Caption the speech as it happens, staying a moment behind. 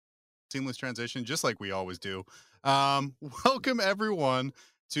seamless transition, just like we always do. Welcome everyone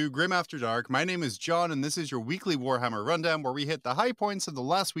to Grim After Dark. My name is John, and this is your weekly Warhammer rundown where we hit the high points of the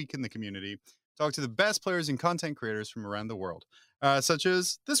last week in the community, talk to the best players and content creators from around the world, such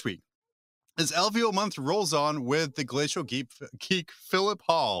as this week. As LVO month rolls on with the Glacial Geek Philip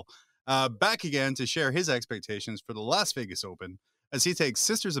Hall back again to share his expectations for the Las Vegas Open as he takes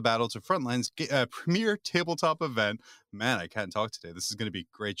Sisters of Battle to Frontline's premier tabletop event. Man, I can't talk today. This is going to be a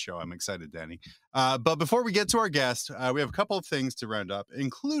great show. I'm excited, Danny. But before we get to our guest, we have a couple of things to round up,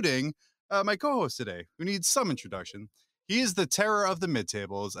 including my co-host today, who needs some introduction. He is the terror of the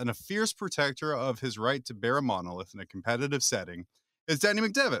mid-tables and a fierce protector of his right to bear a monolith in a competitive setting. It's Danny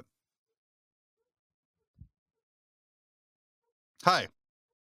McDevitt. Hi.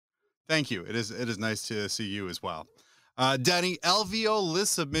 Thank you. It is nice to see you as well. Danny, LVO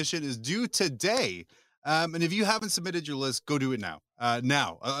list submission is due today. And if you haven't submitted your list, go do it now.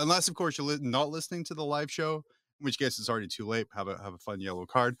 Unless, of course, you're not listening to the live show, in which case it's already too late. Have a fun yellow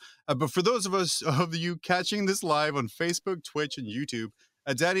card. But for those of you catching this live on Facebook, Twitch, and YouTube,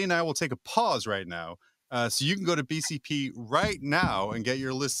 Danny and I will take a pause right now. So you can go to BCP right now and get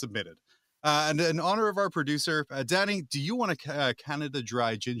your list submitted. And in honor of our producer, Danny, do you want a Canada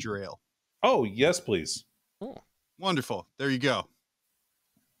Dry ginger ale? Oh, yes, please. Oh. Wonderful. There you go.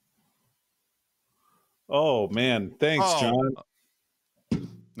 Oh, man. Thanks, John.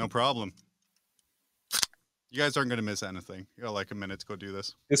 No problem. You guys aren't going to miss anything. You got like a minute to go do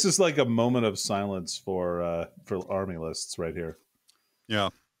this. This is like a moment of silence for army lists right here. Yeah.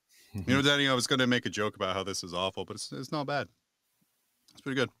 You know, Danny, I was going to make a joke about how this is awful, but it's not bad. It's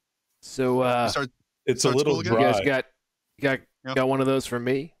pretty good. So it's a little dry. You guys got one of those for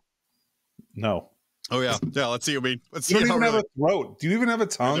me? No. Oh yeah. Let's see. Let's see. You don't even have a throat. Do you even have a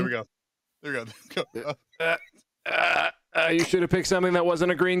tongue? There we go. You should have picked something that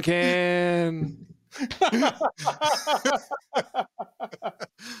wasn't a green can.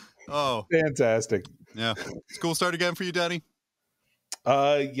 Oh, fantastic. Yeah. School start again for you, Danny?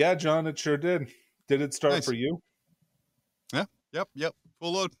 Yeah, John, it sure did. Did it start for you? Yeah. Yep.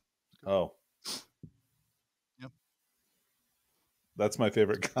 Full load. Oh. Yep. That's my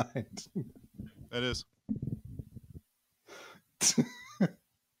favorite kind. That is.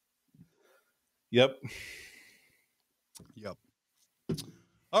 Yep.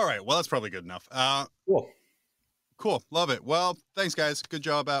 All right. Well, that's probably good enough. Cool. Love it. Well, thanks, guys. Good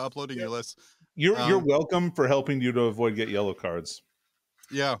job uploading your list. You're welcome for helping you to avoid get yellow cards.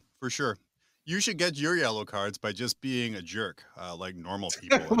 Yeah, for sure. You should get your yellow cards by just being a jerk, like normal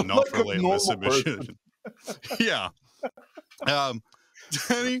people, and not for late list submission. Yeah.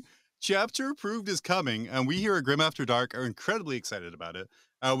 Danny, Chapter Approved is coming, and we here at Grim After Dark are incredibly excited about it.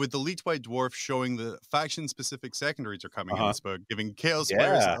 With the Leaked White Dwarf showing the faction-specific secondaries are coming in this book, giving Chaos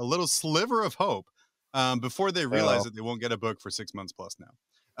players a little sliver of hope before they realize that they won't get a book for 6 months plus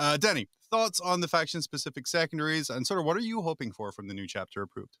now. Danny, thoughts on the faction-specific secondaries, and sort of what are you hoping for from the new Chapter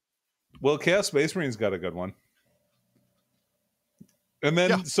Approved? Well, Chaos Space Marine's got a good one. And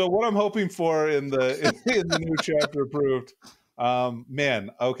then, so what I'm hoping for in the new Chapter Approved, man,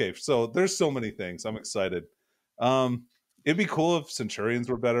 okay, so there's so many things. I'm excited. It'd be cool if Centurions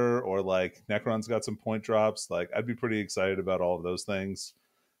were better, or like Necron's got some point drops. Like, I'd be pretty excited about all of those things.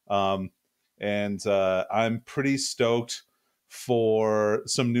 And I'm pretty stoked for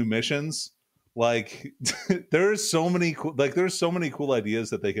some new missions. Like, there's so many cool ideas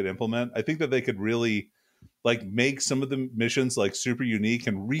that they could implement. I think that they could really like make some of the missions like super unique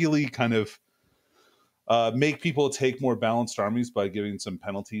and really kind of make people take more balanced armies by giving some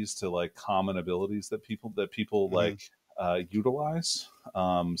penalties to like common abilities that people like utilize.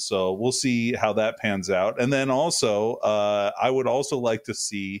 So we'll see how that pans out. And then also I would also like to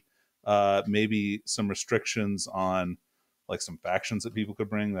see maybe some restrictions on like some factions that people could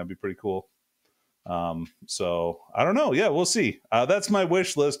bring. That'd be pretty cool. So I don't know. Yeah, we'll see. That's my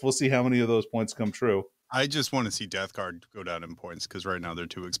wish list. We'll see how many of those points come true. I just want to see Death Guard go down in points because right now they're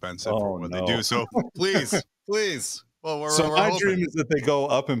too expensive for what they do. So please. Well, my dream is that they go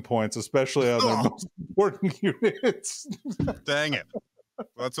up in points, especially on their most important units. Dang it. Well,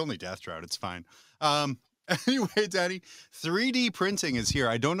 that's only Death Drought. It's fine. Anyway, Danny, 3D printing is here.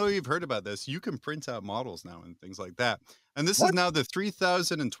 I don't know if you've heard about this. You can print out models now and things like that. And this is now the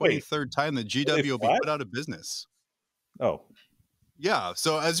 3023rd time that GW will be put out of business. Oh. Yeah.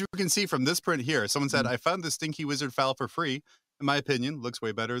 So as you can see from this print here, someone said, I found the Stinky Wizard file for free. In my opinion, looks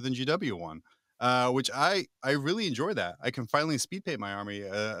way better than GW one. Which I really enjoy that. I can finally speed paint my army.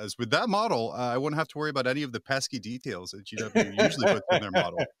 As with that model, I wouldn't have to worry about any of the pesky details that GW usually puts in their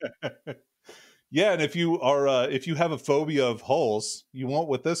model. Yeah, and if you have a phobia of holes, you won't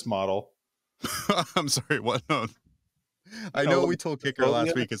with this model. I'm sorry, what? No. I You know know, we told Kicker phobia?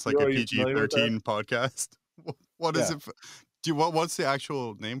 last week it's like a Are you familiar with that? PG-13 podcast. What is Yeah. it? What's the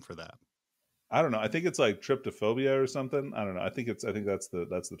actual name for that? I don't know. I think it's like tryptophobia or something. I don't know. I think that's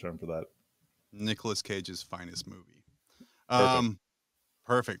the term for that. Nicolas Cage's finest movie.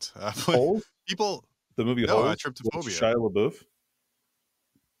 Perfect. Perfect. Holes? People, The movie no, Holes? tryptophobia. With Shia LaBeouf?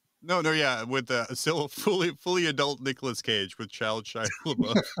 No, yeah, with still fully adult Nicolas Cage with child Shia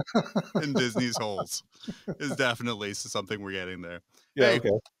LaBeouf in Disney's Holes is definitely something we're getting there. Yeah, Hey,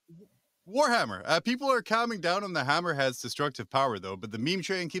 okay. Warhammer. People are calming down on the Hammerhead's destructive power, though, but the meme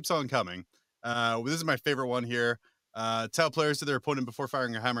train keeps on coming. This is my favorite one here. Tell players to their opponent before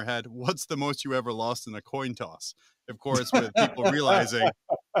firing a Hammerhead, what's the most you ever lost in a coin toss? Of course, with people realizing,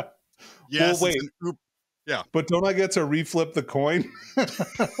 yes, Well, wait. it's an oop. Yeah. But don't I get to reflip the coin?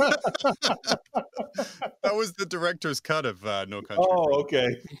 That was the director's cut of No Country Oh, for Old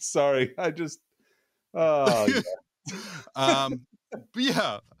okay. Sorry. I just oh yeah. But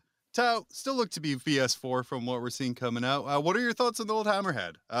yeah, Tau still look to be VS4 from what we're seeing coming out. What are your thoughts on the old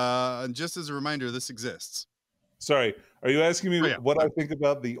Hammerhead? And just as a reminder, this exists. Sorry. Are you asking me Oh, yeah. what I think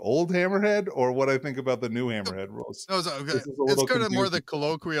about the old Hammerhead or what I think about the new Hammerhead rules? No, it's kind of more the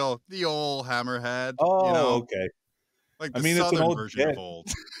colloquial, the old Hammerhead. Oh, you know, okay. like the I mean, it's an southern old version jet. of old.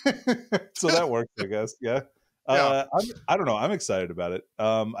 So that works, I guess. Yeah. Yeah. I don't know. I'm excited about it.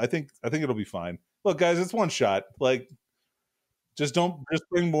 I think it'll be fine. Look, guys, it's one shot. Like, just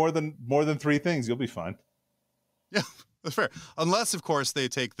bring more than 3 things. You'll be fine. Yeah, that's fair. Unless, of course, they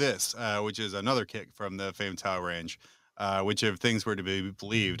take this, which is another kick from the famed Tau range, which, if things were to be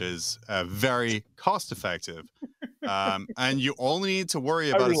believed, is very cost-effective. And you only need to worry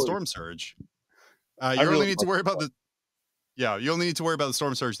about a storm surge. You only need to worry about you only need to worry about the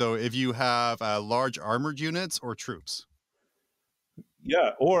storm surge, though, if you have large armored units or troops.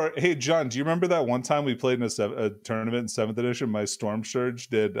 Yeah. Or, hey, John, do you remember that one time we played in a tournament in 7th edition? My Storm Surge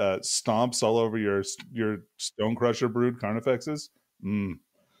did stomps all over your Stone Crusher Brood Carnifexes.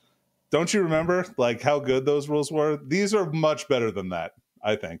 Don't you remember like how good those rules were? These are much better than that,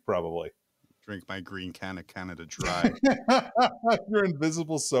 I think, probably. Drink my green can of Canada Dry. Your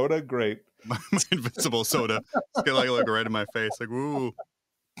invisible soda? Great. my invisible soda. It's gonna look right in my face. Like, ooh.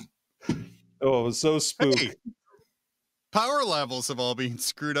 Oh, it was so spook. Hey, power levels have all been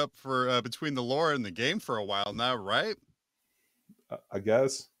screwed up for between the lore and the game for a while now, right? I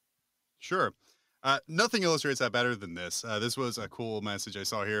guess. Sure. Nothing illustrates that better than this. This was a cool message I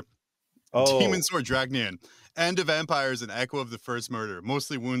saw here. Oh. Demon Sword Dragnian. End of Empires and Echo of the First Murder.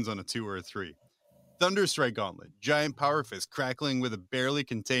 Mostly wounds on a 2 or a 3. Thunderstrike Gauntlet. Giant Power Fist crackling with a barely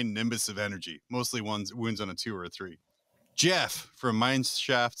contained nimbus of energy. Mostly wounds on a 2 or a 3. Jeff from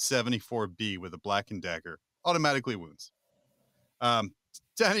Mineshaft 74B with a blackened dagger. Automatically wounds.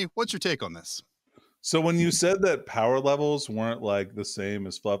 Danny, what's your take on this? So when you said that power levels weren't like the same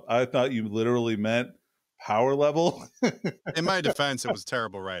as fluff, I thought you literally meant power level. In my defense, it was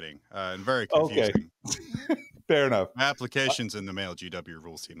terrible writing and very confusing. Okay. Fair enough. My application's in the Mail GW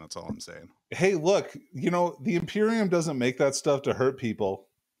rules team. That's all I'm saying. Hey, look, the Imperium doesn't make that stuff to hurt people.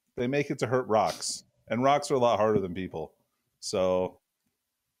 They make it to hurt rocks. And rocks are a lot harder than people. So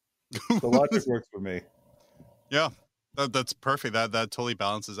the logic works for me. Yeah, that's perfect. That totally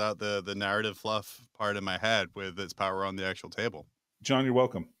balances out the narrative fluff part in my head with its power on the actual table. John, you're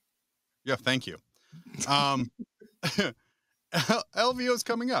welcome. Yeah, thank you. LVO's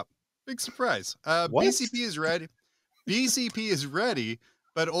coming up. Big surprise. BCP is ready. BCP is ready,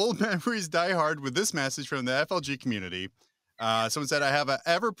 but old memories die hard with this message from the FLG community. Someone said, I have an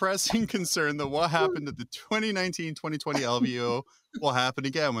ever-pressing concern that what happened at the 2019-2020 LVO will happen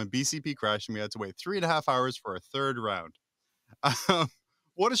again when BCP crashed and we had to wait 3.5 hours for a third round.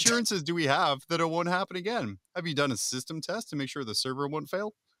 What assurances do we have that it won't happen again? Have you done a system test to make sure the server won't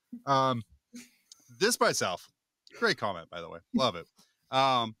fail? This by itself, great comment, by the way. Love it.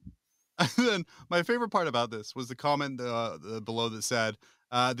 And then my favorite part about this was the comment below that said,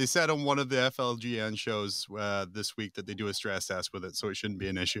 they said on one of the FLGN shows this week that they do a stress test with it, so it shouldn't be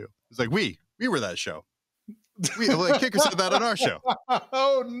an issue. It's like, we were that show. Kicker said that on our show.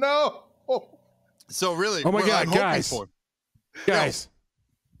 Oh, no. So really, oh my God, guys.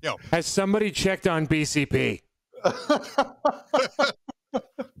 Yo. Has somebody checked on BCP?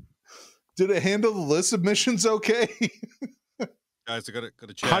 Did it handle the list submissions okay? Guys, I gotta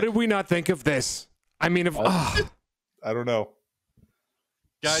check. How did we not think of this? I mean, I don't know.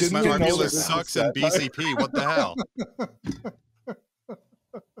 Guys, my RP list sucks in BCP. What the hell?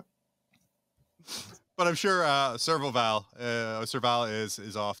 But I'm sure Serval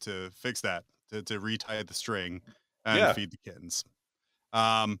is off to fix that to retie the string and Yeah. feed the kittens.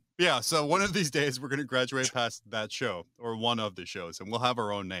 Yeah, so one of these days we're going to graduate past that show, or one of the shows, and we'll have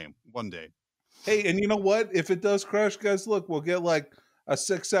our own name one day. Hey, and you know what? If it does crash, guys, look, we'll get like a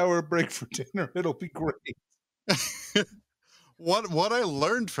 6-hour break for dinner. It'll be great. What I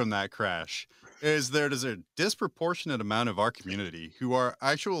learned from that crash is there's a disproportionate amount of our community who are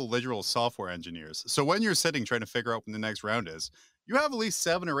actual literal software engineers. So when you're sitting trying to figure out when the next round is, you have at least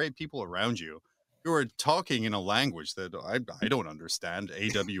 7 or 8 people around you who are talking in a language that I don't understand,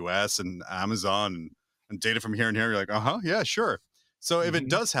 AWS and Amazon and data from here and here. You're like, yeah, sure. So if it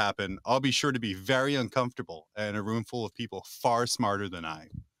does happen, I'll be sure to be very uncomfortable in a room full of people far smarter than I.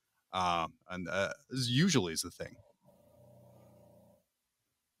 And this usually is the thing.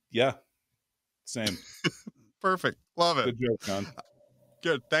 Yeah, same. Perfect. Love it. Good joke, John.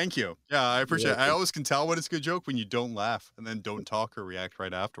 Good. Thank you. Yeah, I appreciate it. I always can tell when it's a good joke when you don't laugh and then don't talk or react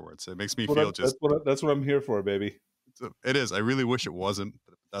right afterwards. It makes me feel just... That's what I'm here for, baby. It is. I really wish it wasn't,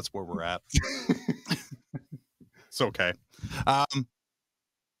 but that's where we're at. It's okay.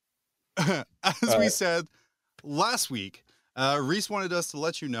 As we said last week, Reese wanted us to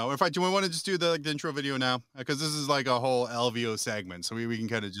let you know. In fact, do we want to just do the intro video now? Because this is like a whole LVO segment, so we can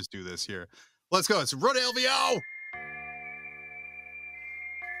kind of just do this here. Let's go. It's Road to LVO.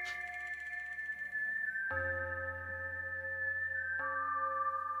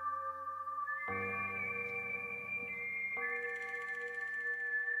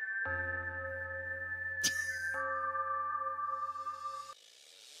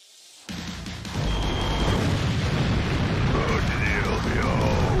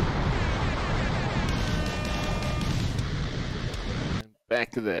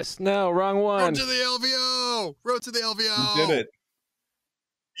 Back to this. No, wrong one. Road to the LVO. Road to the LVO. You did it.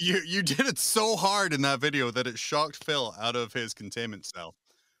 You did it so hard in that video that it shocked Phil out of his containment cell.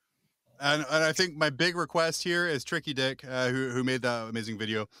 And I think my big request here is Tricky Dick, who made that amazing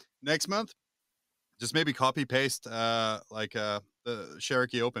video. Next month, just maybe copy paste the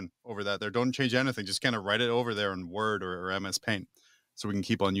Cherokee Open over that there. Don't change anything. Just kind of write it over there in Word or MS Paint so we can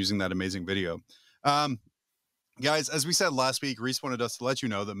keep on using that amazing video. Guys, as we said last week, Reese wanted us to let you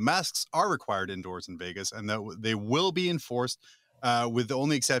know that masks are required indoors in Vegas and that they will be enforced, with the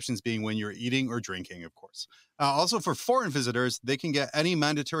only exceptions being when you're eating or drinking, of course. Also, for foreign visitors, they can get any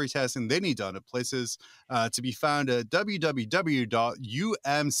mandatory testing they need done at places to be found at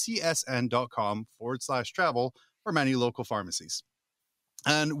www.umcsn.com/travel or many local pharmacies.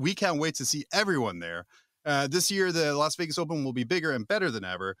 And we can't wait to see everyone there. This year, the Las Vegas Open will be bigger and better than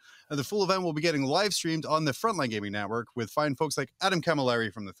ever. The full event will be getting live streamed on the Frontline Gaming Network with fine folks like Adam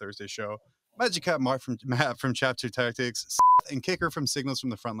Camilleri from the Thursday Show, Magic Cat Mark from Chapter Tactics, Seth and Kicker from Signals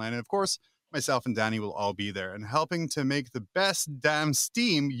from the Frontline, and of course, myself and Danny will all be there and helping to make the best damn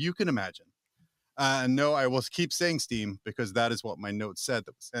Steam you can imagine. And no, I will keep saying Steam because that is what my note said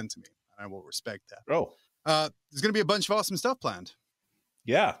that was sent to me. And I will respect that. Oh, there's going to be a bunch of awesome stuff planned.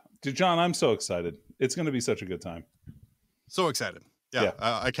 Yeah. John, I'm so excited. It's going to be such a good time. So excited. Yeah.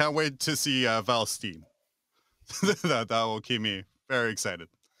 I can't wait to see Val's Steam. that will keep me very excited.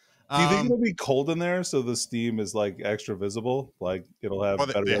 Do you think it'll be cold in there so the steam is like extra visible? Like it'll have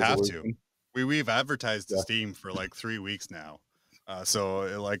better they have resolution? to. We've advertised the Steam for like 3 weeks now.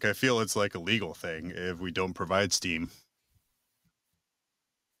 So like I feel it's like a legal thing if we don't provide Steam.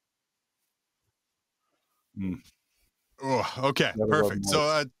 Oh, okay. Perfect.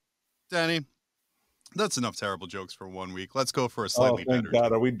 So Danny, that's enough terrible jokes for 1 week. Let's go for a slightly better. Thank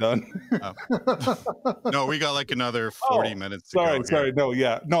God, are we done? No, we got like another 40 minutes to go. Sorry. No,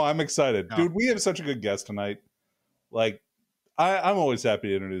 I'm excited. No. Dude, we have such a good guest tonight. Like, I'm always happy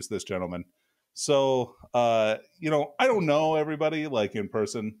to introduce this gentleman. So, I don't know everybody, like, in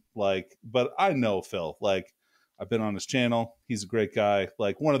person, like, but I know Phil. Like, I've been on his channel. He's a great guy.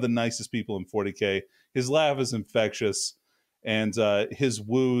 Like, one of the nicest people in 40K. His laugh is infectious. And his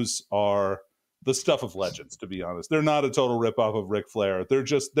woos are the stuff of legends, to be honest. They're not a total ripoff of Ric Flair. They're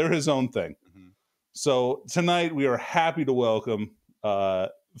his own thing. Mm-hmm. So tonight we are happy to welcome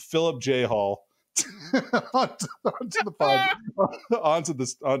Philip J. Hall onto the pod, onto the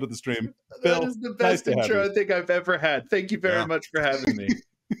stream. That is the best intro I think I've ever had. Thank you very much for having me.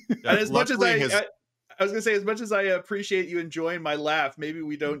 And as much as I was going to say, as much as I appreciate you enjoying my laugh, maybe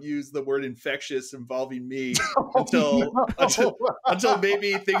we don't use the word infectious involving me until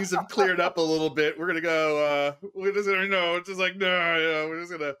maybe things have cleared up a little bit. We're going to go, we're just going to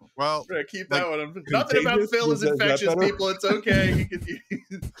keep that one. Nothing about Phil is infectious, people. It's okay.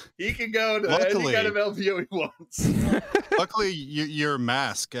 He can go to any kind of LVO he wants. Luckily, your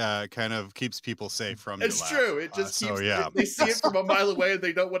mask kind of keeps people safe from you. It's true. It just keeps. They see it from a mile away, and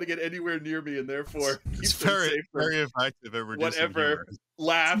they don't want to get anywhere near me, and therefore it's very effective at reducing whatever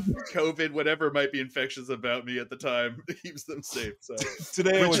laugh, COVID, whatever might be infectious about me at the time. It keeps them safe. So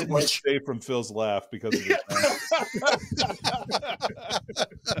today I was quite safe from Phil's laugh because of his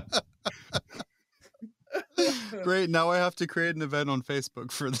Great. Now I have to create an event on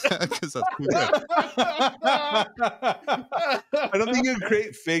Facebook for that because that's too good. I don't think you can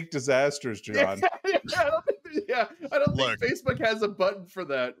create fake disasters, John. I don't think Facebook has a button for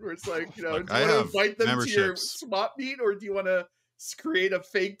that where it's like, do you want to invite them to your swap meet, or do you want to create a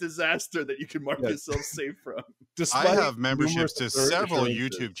fake disaster that you can mark yourself safe from? I have memberships to several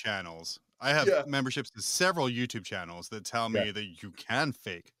YouTube channels. I have memberships to several YouTube channels that tell me that you can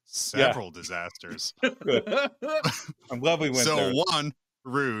fake several disasters. Good. I'm glad we went there. So 1,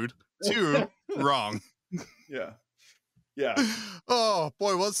 rude. 2, wrong. Yeah. Oh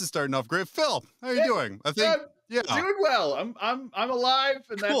boy, what's this starting off great? Phil, how are you doing? I think doing well. I'm alive,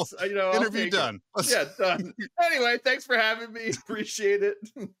 and that's cool. Interview done. Done. Anyway, thanks for having me. Appreciate it.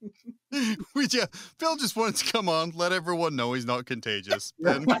 Phil just wanted to come on, let everyone know he's not contagious.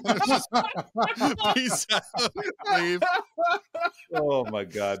 And peace out. Leave. Oh my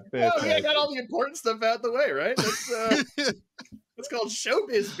God! I got all the important stuff out the way, right? It's called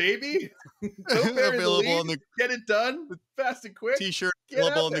showbiz, baby. Available on the get it done fast and quick. T-shirt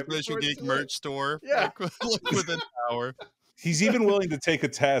available in the Glacial Geek merch store. Yeah, like within an hour. He's even willing to take a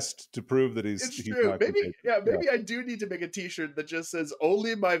test to prove that he's true. Not maybe I do need to make a T-shirt that just says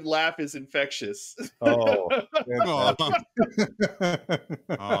 "Only my laugh is infectious." Oh,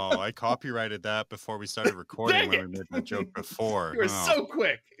 I copyrighted that before we started recording when we made that joke before. You were so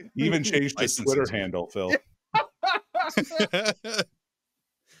quick. You even changed his Twitter handle, Phil.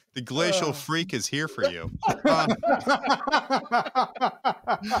 The Glacial Freak is here for you. Is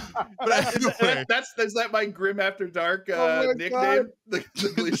that my Grim After Dark nickname? The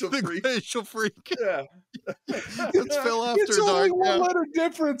Glacial Freak. Glacial Freak. Yeah. It's Phil After it's Dark. Only one letter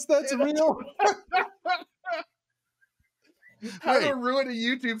difference. That's real. How to ruin a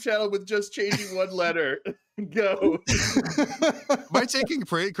YouTube channel with just changing one letter. Go. Am I taking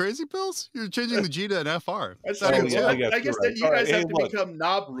crazy pills? You're changing the G to an FR. I guess then you guys have to become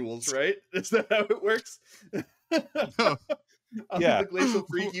knob rules, right? Is that how it works? No. The Glacial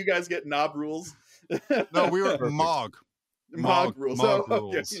Freak, you guys get knob rules. No, we were Mog rules. Mog rules.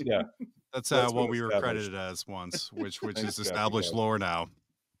 Okay. Yeah. That's what we were credited as once, which is established lore now.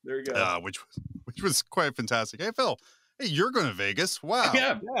 There you go. Which was quite fantastic. Hey, Phil. Hey, you're going to Vegas. Wow.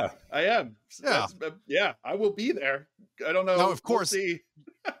 I am. Yeah. I will be there. I don't know. No, of course. We'll see.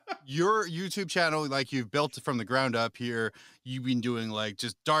 Your YouTube channel, like you've built it from the ground up here. You've been doing like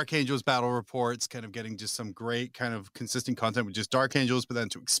just Dark Angels battle reports, kind of getting just some great kind of consistent content with just Dark Angels, but then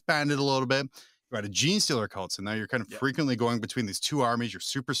to expand it a little bit, you had a Gene Stealer cult. So now you're kind of frequently going between these two armies you're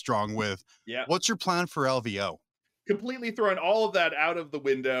super strong with. Yeah. What's your plan for LVO? Completely throwing all of that out of the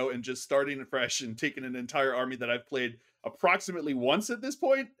window and just starting fresh and taking an entire army that I've played approximately once at this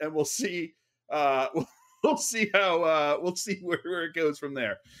point, and we'll see. We'll see how we'll see where it goes from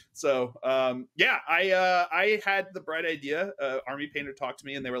there. So I had the bright idea. Army Painter talked to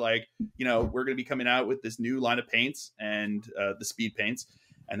me, and they were like, we're going to be coming out with this new line of paints and the speed paints,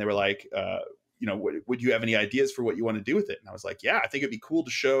 and they were like, would you have any ideas for what you want to do with it? And I was like, I think it'd be cool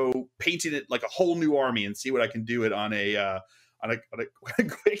to show painting it like a whole new army and see what I can do it on a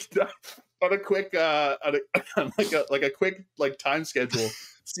quick time schedule.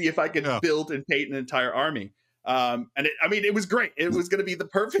 See if I could build and paint an entire army. It was great. It was going to be the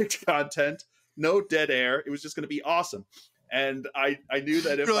perfect content. No dead air. It was just going to be awesome. And I knew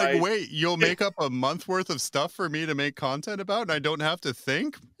that if you're like, wait, you'll make up a month worth of stuff for me to make content about, and I don't have to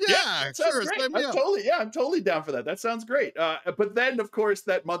think. Yeah, sure. I'm totally down for that. That sounds great. But then, of course,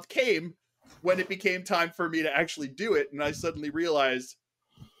 that month came when it became time for me to actually do it, and I suddenly realized,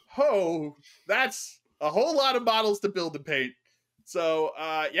 that's a whole lot of models to build and paint. So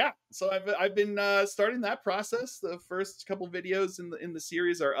so I've been starting that process. The first couple videos in the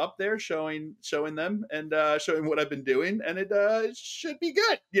series are up there, showing them and showing what I've been doing, and it should be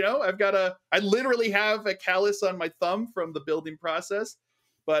good. I literally have a callus on my thumb from the building process,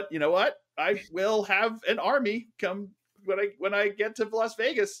 but you know what? I will have an army come when I get to Las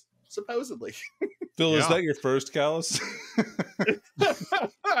Vegas, supposedly. Phil, is that your first callus?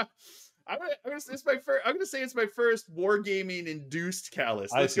 I'm gonna say it's my first wargaming induced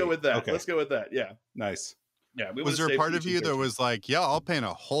callus. Let's go with that. Okay. Let's go with that. Yeah. Nice. Yeah, we was there a part of you that was like, yeah, I'll paint a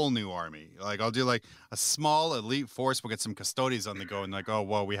whole new army. Like I'll do like a small elite force. We'll get some Custodes on the go, and like, oh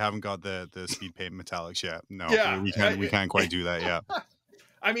well, we haven't got the speed paint metallics yet. No, we can't quite do that yet.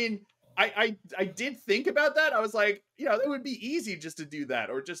 I mean, I did think about that. I was like, you know, it would be easy just to do that,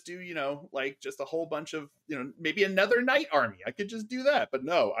 or just do, you know, like just a whole bunch of, you know, maybe another knight army. I could just do that. But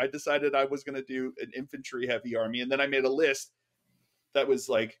no, I decided I was going to do an infantry heavy army. And then I made a list that was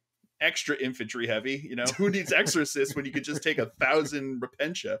like extra infantry heavy. You know, who needs exorcists when you could just take 1,000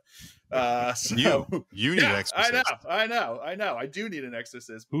 Repentia? So, you need exorcists. I know. I do need an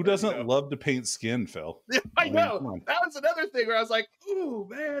exorcist. Who doesn't love to paint skin, Phil? I know. That was another thing where I was like, ooh,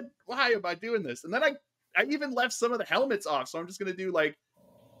 man, why am I doing this? And then I even left some of the helmets off. So I'm just going to do like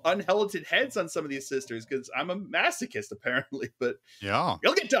unhelmeted heads on some of these sisters because I'm a masochist apparently. But yeah,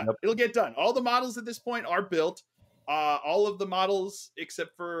 it'll get done. It'll get done. All the models at this point are built. All of the models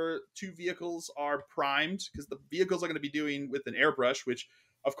except for 2 vehicles are primed because the vehicles are going to be doing with an airbrush, which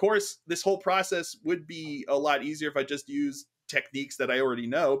of course this whole process would be a lot easier if I just use techniques that I already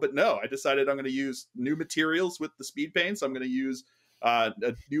know. But no, I decided I'm going to use new materials with the speed paint. So I'm going to use a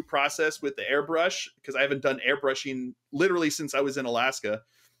new process with the airbrush because I haven't done airbrushing literally since I was in Alaska.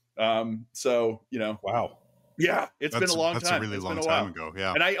 So, you know, wow. Yeah, it's been a long time. That's a really long time ago.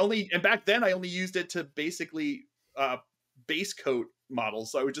 Yeah. And back then I only used it to basically base coat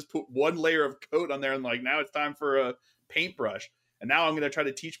models. So I would just put one layer of coat on there and like, now it's time for a paintbrush. And now I'm going to try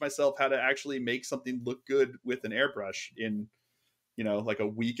to teach myself how to actually make something look good with an airbrush in, you know, like a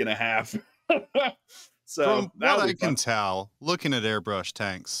week and a half. So from what I can tell, looking at airbrush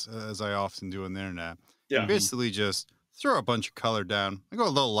tanks, as I often do on the internet, you basically just throw a bunch of color down. I go a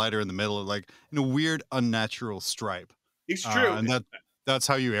little lighter in the middle, like in a weird, unnatural stripe. It's true. And that's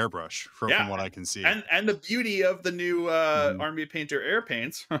how you airbrush from what I can see. And the beauty of the new Army Painter air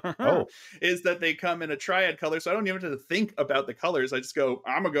paints is that they come in a triad color. So I don't even have to think about the colors. I just go,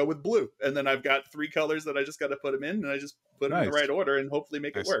 I'm going to go with blue. And then I've got 3 colors that I just got to put them in. And I just put them in the right order and hopefully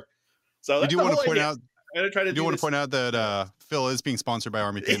make it work. So that's I do want to point out. I'm try to do want to point out that Phil is being sponsored by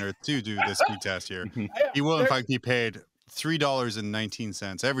Army Painter to do this speed test here. He will, in fact, be paid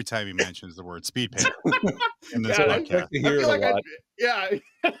 $3.19 every time he mentions the word speed paint in this podcast.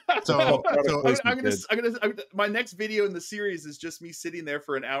 So my next video in the series is just me sitting there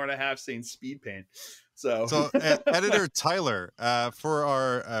for an hour and a half saying speed paint. So editor Tyler, for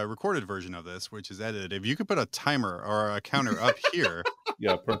our recorded version of this, which is edited, if you could put a timer or a counter up here,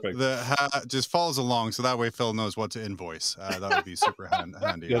 yeah, perfect. Just follows along, so that way Phil knows what to invoice. That would be super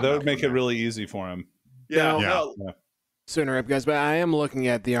handy. Yeah, that would make it really easy for him. Yeah. Sooner up, guys, but I am looking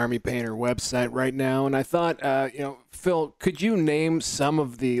at the Army Painter website right now, and I thought, Phil, could you name some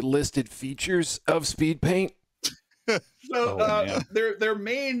of the listed features of speed paint? So their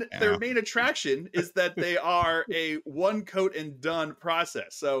main attraction is that they are a one coat and done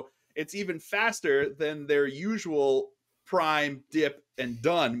process. So it's even faster than their usual prime, dip, and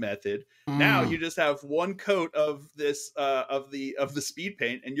done method. Now you just have one coat of this of the speed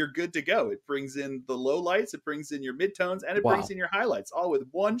paint and you're good to go. It brings in the low lights, it brings in your midtones, and it brings in your highlights, all with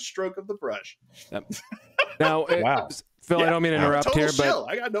one stroke of the brush. Yep. Now, Phil, I don't mean to interrupt here, but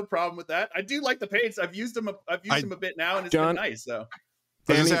I got no problem with that. I do like the paints. I've used them a bit now, and it's been nice. So,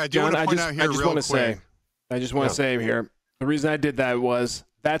 Danny, I just want to say here, the reason I did that was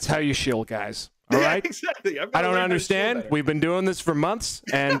that's how you shill, guys. All right, exactly. I don't understand. We've been doing this for months,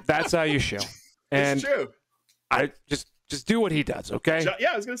 and that's how you shill. And it's true. I just do what he does, okay? John,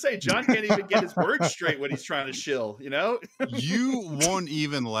 I was gonna say John can't even get his words straight when he's trying to shill. You know, you won't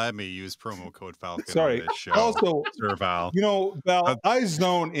even let me use promo code Falcon. Sorry. On this show. Also, Sir Val. You know, Val, I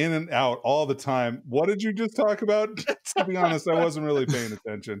zone in and out all the time. What did you just talk about? To be honest, I wasn't really paying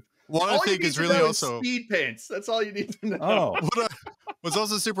attention. What I think is really also speed paints. That's all you need to know. Oh. What's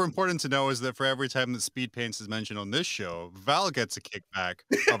also super important to know is that for every time that speed paints is mentioned on this show, Val gets a kickback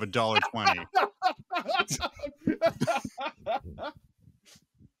of $1.20.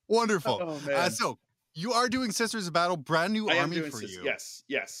 Wonderful. Oh, so you are doing Sisters of Battle, brand new army for you.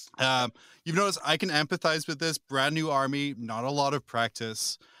 Yes. You've noticed I can empathize with this brand new army, not a lot of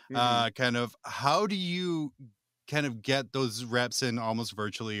practice. Kind of how do you kind of get those reps in almost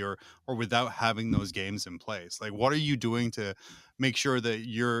virtually or without having those games in place? Like, what are you doing to make sure that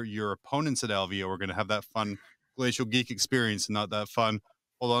your opponents at LVO are going to have that fun Glacial Geek experience and not that fun?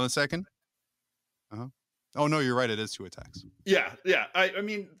 Hold on a second. Oh no, you're right. It is 2 attacks. Yeah. I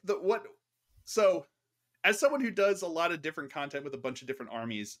mean, so as someone who does a lot of different content with a bunch of different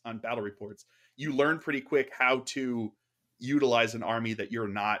armies on battle reports, you learn pretty quick how to utilize an army that you're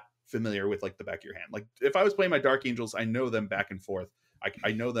not familiar with, like the back of your hand. Like if I was playing my Dark Angels, I know them back and forth.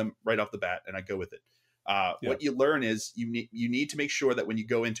 I know them right off the bat and I go with it. What you learn is you need to make sure that when you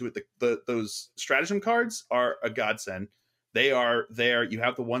go into it, those stratagem cards are a godsend. They are there. You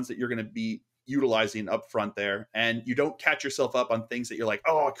have the ones that you're going to be utilizing up front there, and you don't catch yourself up on things that you're like,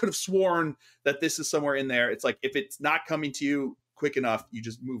 oh, I could have sworn that this is somewhere in there. It's like, if it's not coming to you quick enough, you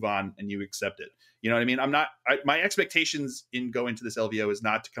just move on and you accept it. You know what I mean? My expectations in going to this LVO is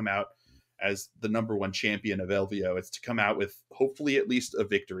not to come out as the #1 champion of LVO. It's to come out with hopefully at least a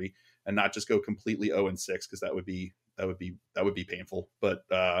victory and not just go completely 0-6, because that would be painful. But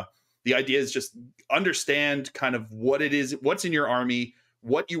the idea is just understand kind of what it is, what's in your army,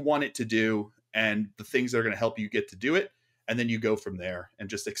 what you want it to do, and the things that are going to help you get to do it. And then you go from there and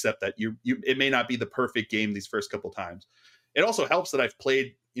just accept that it may not be the perfect game these first couple times. It also helps that I've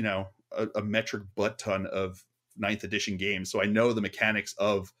played, a metric butt ton of 9th edition games. So I know the mechanics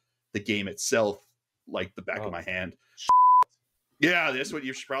of the game itself like the back of my hand. Yeah, that's what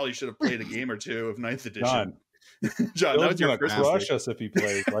you probably should have played a game or two of 9th edition. John, that was your first crush us if he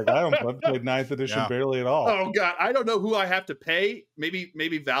plays. Like, I've played 9th edition barely at all. Oh God, I don't know who I have to pay.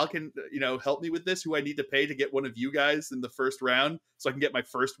 Maybe Val can help me with this. Who I need to pay to get one of you guys in the first round, so I can get my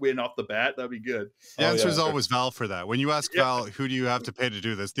first win off the bat. That'd be good. The answer is always Val for that. When you ask Val, who do you have to pay to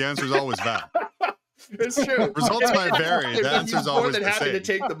do this? The answer is always Val. It's true. Results might vary. The answer is always the same. More than happy to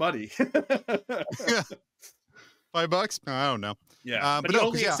take the money. $5? No, I don't know. Yeah, but he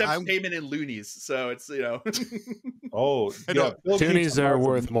only accepts payment in loonies, so it's Oh, yeah, toonies are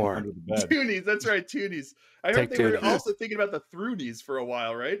worth more. Toonies, that's right, toonies. I heard they were also thinking about the throonies for a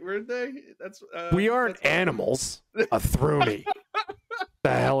while, right? Weren't they? That's we aren't animals. A throonie. The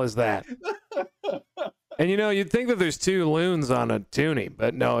hell is that? And you'd think that there's 2 loons on a toonie,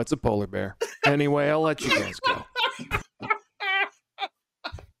 but no, it's a polar bear. Anyway, I'll let you guys go.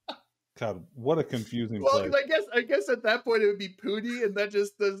 God, what a confusing place. Well, I guess at that point it would be Poonie, and that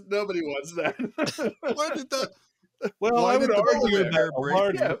just nobody wants that. Why did that? Well, I would argue that a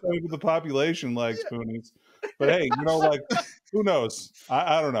large percentage of the population likes Poonies, but hey, who knows?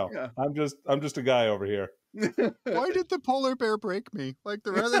 I don't know. Yeah. I'm just a guy over here. Why did the polar bear break me? Like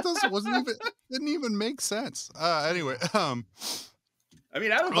the rest didn't even make sense. Anyway, I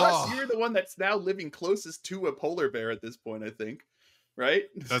mean, out of us, you're the one that's now living closest to a polar bear at this point, I think. Right?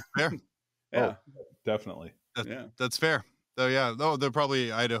 That's fair. Yeah, definitely. That's fair. So yeah, they're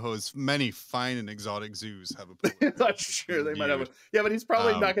probably Idaho's many fine and exotic zoos have a polar bear. That's true. They might have but he's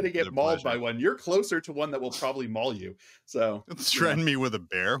probably not going to get mauled by one. You're closer to one that will probably maul you. So threaten me with a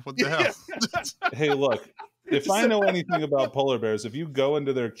bear? What the hell? Hey, look, if I know anything about polar bears, if you go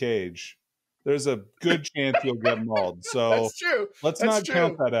into their cage, there's a good chance you'll get mauled. So that's true. Let's not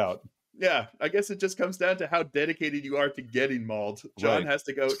count that out. Yeah, I guess it just comes down to how dedicated you are to getting mauled. John has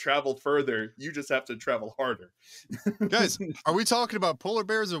to go travel further. You just have to travel harder. Guys, are we talking about polar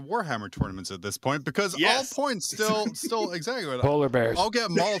bears or Warhammer tournaments at this point? Because all points still exactly. Polar bears. I'll get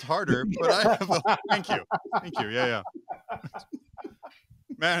mauled harder, but I have a thank you. Yeah.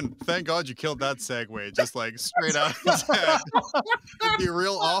 Man, thank God you killed that segue just like straight out of his head. It'd be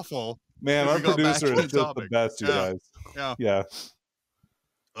real awful. Man, our producer is just the best, you guys. Yeah.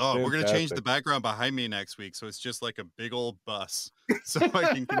 Oh, we're going to change the background behind me next week. So it's just like a big old bus. So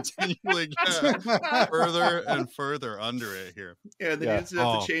I can continually get further and further under it here. Yeah, and then you just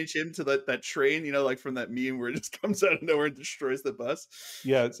have to change him to that train, like from that meme where it just comes out of nowhere and destroys the bus.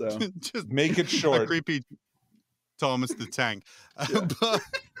 Yeah, so just make it short. Creepy Thomas the Tank.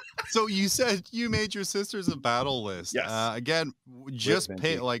 So you said you made your Sisters of Battle list. Yes. Again, just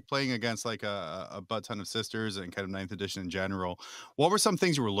playing against like a butt ton of sisters and kind of 9th edition in general. What were some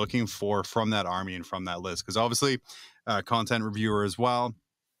things you were looking for from that army and from that list? Because obviously, content reviewer as well.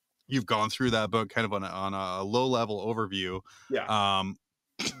 You've gone through that book kind of on a low level overview. Yeah.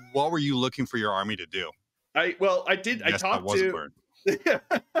 What were you looking for your army to do? I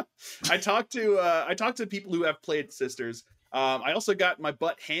talked to people who have played Sisters. I also got my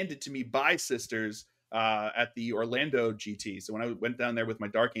butt handed to me by Sisters at the Orlando GT. So when I went down there with my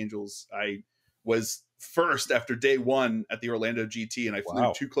Dark Angels, I was first after day 1 at the Orlando GT, and I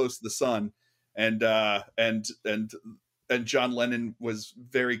flew too close to the sun. And John Lennon was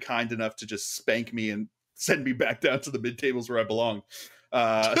very kind enough to just spank me and send me back down to the mid tables where I belong.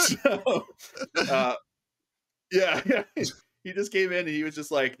 Yeah. He just came in and he was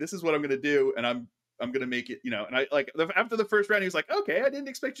just like, "This is what I'm going to do, and I'm going to make it, And I after the first round, he was like, "Okay, I didn't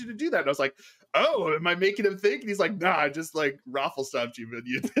expect you to do that." And I was like, "Oh, am I making him think?" And he's like, "Nah, I just like raffle stomped you."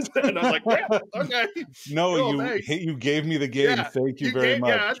 And I was like, "Yeah, okay." No, you gave me the game. Yeah, thank you very much.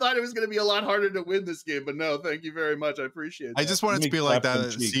 Yeah, I thought it was going to be a lot harder to win this game, but no, thank you very much. I appreciate it. I just wanted to be like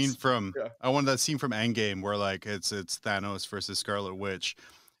that scene from. I wanted that scene from Endgame where like it's Thanos versus Scarlet Witch.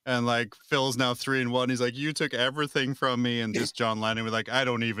 And like Phil's now 3-1. He's like, you took everything from me, and just John Lennon was like, I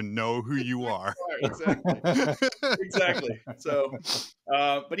don't even know who you are. Exactly. So,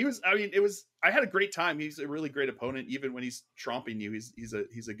 but he was. I mean, I had a great time. He's a really great opponent, even when he's tromping you. He's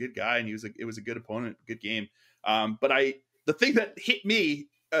a good guy, and it was a good opponent, good game. But the thing that hit me,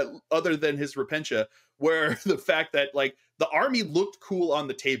 other than his Repentia, were the fact that like the army looked cool on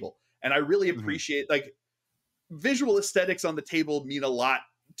the table, and I really appreciate like visual aesthetics on the table mean a lot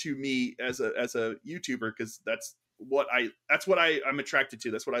to me as a YouTuber, because that's what I'm attracted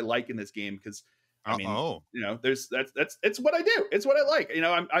to. That's what I like in this game, because I mean, you know, it's what I do. It's what I like. You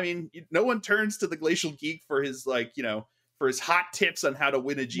know, I mean, no one turns to the Glacial Geek for his like, you know, for his hot tips on how to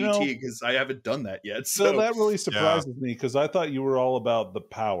win a GT, because I haven't done that yet. So that really surprises me, because I thought you were all about the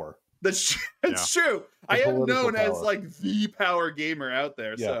power. That's true. I am known as like the power gamer out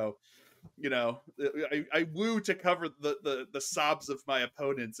there. Yeah. So, you know, I woo to cover the sobs of my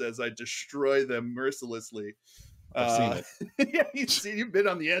opponents as I destroy them mercilessly. I've seen it. Yeah, you've been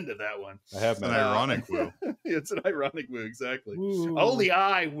on the end of that one. I have. An ironic woo. It's an ironic woo, exactly. Woo. Only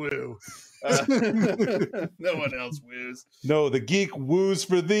I woo. No one else woos. No, the geek woos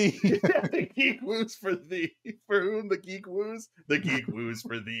for thee. Yeah, the geek woos for thee. For whom the geek woos? The geek woos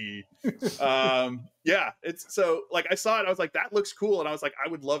for thee. Yeah, it's so like I saw it, I was like, that looks cool, and I was like, I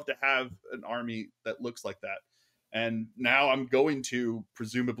would love to have an army that looks like that. And now I'm going to,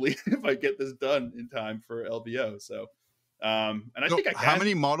 presumably, if I get this done in time for LVO. So, and I think I can. How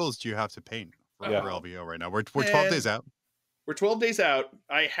many models do you have to paint for LVO right now? We're 12 days out. We're 12 days out.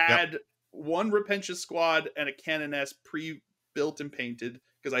 I had one Repentia squad and a Cannon S pre-built and painted,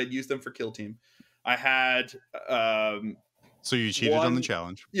 because I had used them for Kill Team. I had so you cheated on the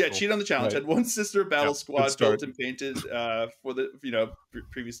challenge. Yeah, cool. Cheated on the challenge. Right. Had one Sister Battle squad built and painted for the, you know,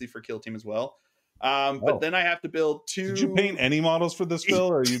 previously for Kill Team as well. But then I have to build 2. Did you paint any models for this, Phil,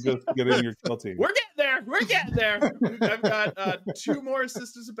 or are you just getting your Kill Team? We're getting there. I've got 2 more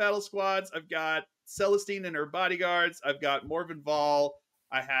Sisters of Battle squads. I've got Celestine and her bodyguards. I've got Morven Val.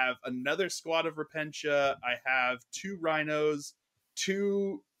 I have another squad of Repentia. I have 2 Rhinos,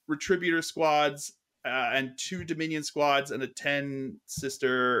 2 Retributor squads, and 2 Dominion squads, and a 10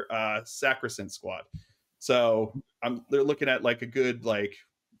 Sister Sacrosanct squad. So they're looking at like a good, like,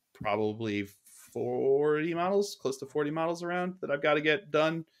 probably 40 models, close to 40 models around that I've got to get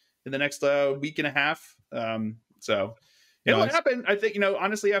done in the next week and a half. So it'll happen. I think, you know,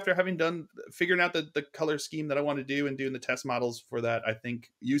 honestly, after having figuring out the color scheme that I want to do and doing the test models for that, I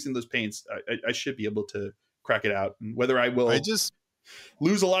think using those paints, I should be able to crack it out. And whether I will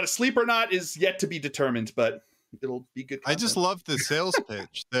lose a lot of sleep or not is yet to be determined, but it'll be good content. I just love the sales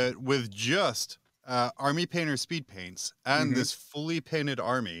pitch that with just Army Painter speed paints and this fully painted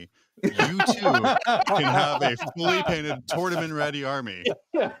army, you too can have a fully painted tournament ready army.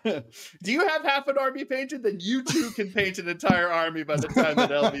 Do you have half an army painted? Then you too can paint an entire army by the time that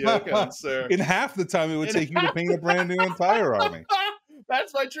LVO comes, sir. In half the time it would take you to paint a brand new entire army.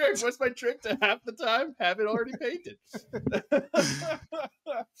 That's my trick. What's my trick to half the time? Have it already painted.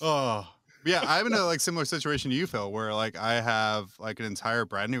 Oh. Yeah, I'm in a like similar situation to you, Phil, where like I have like an entire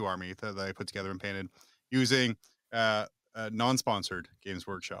brand new army that I put together and painted using non-sponsored Games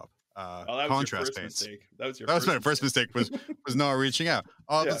Workshop contrast paints. That was my first mistake was not reaching out.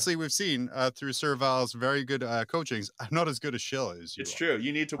 Obviously, we've seen through Sir Val's very good coachings, I'm not as good a shill as you. It's true.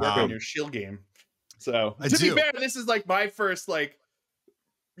 You need to work on your shill game. So to be fair, this is like my first like,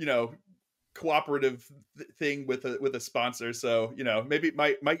 you know, cooperative thing with a sponsor, so you know, maybe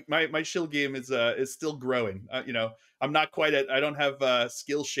my shill game is still growing. You know, I'm not quite I don't have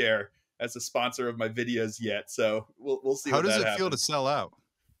Skillshare as a sponsor of my videos yet, so we'll see. How does it feel to sell out?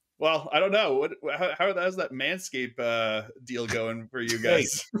 Well, I don't know. How's that Manscaped deal going for you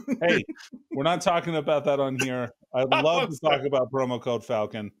guys? Hey, we're not talking about that on here. I'd love to talk about promo code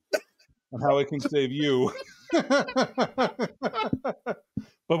Falcon and how it can save you.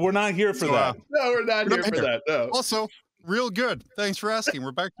 But we're not here for that. No, we're not here for that. No. Also, real good. Thanks for asking.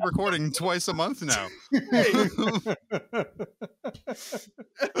 We're back to recording twice a month now.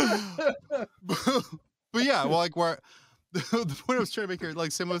 But yeah, well, like the point I was trying to make here,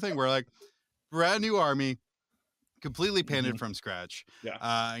 like similar thing, where like brand new army, completely painted from scratch,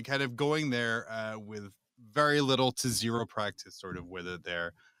 and kind of going there with very little to zero practice, sort of with it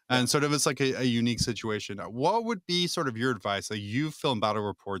there. And sort of it's like a unique situation. What would be sort of your advice? Like you've filmed battle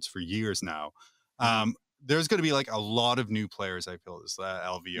reports for years now. There's going to be like a lot of new players, I feel, this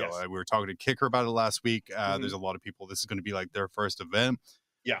LVO. Yes. We were talking to Kicker about it last week. There's a lot of people. This is going to be like their first event.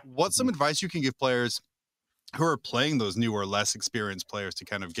 Yeah. What's some advice you can give players who are playing those new or less experienced players to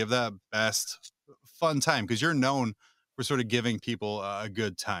kind of give that best fun time? Because you're known sort of giving people a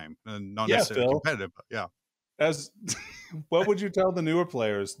good time, and not necessarily Phil, competitive, but yeah. As what would you tell the newer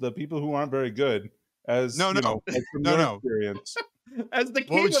players, the people who aren't very good, as no experience? As the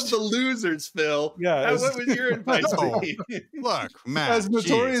king of the losers, Phil. Yeah. What was your advice to me? Look, man. As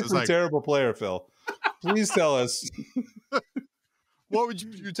notoriously terrible player, Phil, please tell us. What would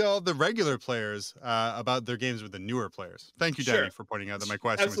you tell the regular players about their games with the newer players? Thank you, Danny, for pointing out that my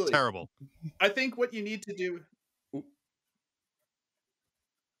question was terrible. I think what you need to do.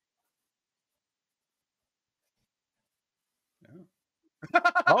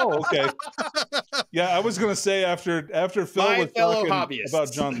 Oh, okay. Yeah, I was going to say after Phil was talking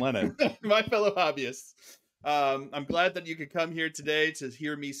about John Lennon. My fellow hobbyists. I'm glad that you could come here today to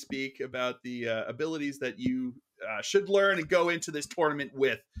hear me speak about the abilities that you should learn and go into this tournament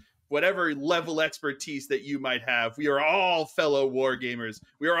with. Whatever level expertise that you might have. We are all fellow wargamers.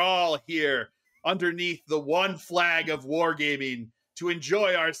 We are all here underneath the one flag of wargaming to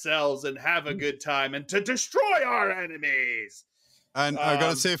enjoy ourselves and have a good time and to destroy our enemies. And I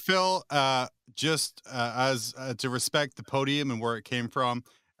gotta say, Phil, just as to respect the podium and where it came from,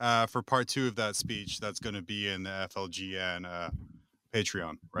 for part 2 of that speech, that's going to be in the FLGN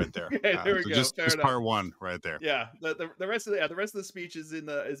Patreon right there. Okay, there we go. Just part 1 right there. Yeah, the rest of the speech is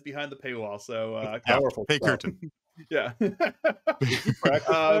behind the paywall. So powerful. Pay curtain. Yeah.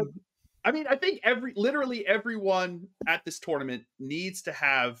 I mean, I think literally everyone at this tournament needs to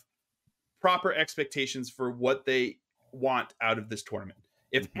have proper expectations for what they want out of this tournament.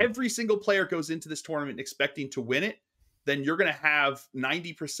 If every single player goes into this tournament expecting to win it, then you're going to have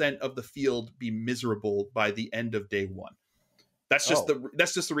 90% of the field be miserable by the end of day 1. That's just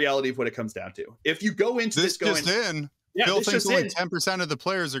the reality of what it comes down to. If you go into this going, Phil thinks only 10% of the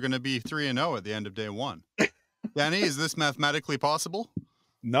players are going to be 3-0 at the end of day 1. Danny, is this mathematically possible?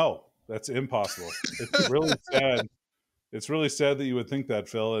 No, that's impossible. It's really sad. It's really sad that you would think that,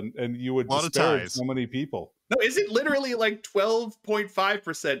 Phil, and you would disparage so many people. No, is it literally like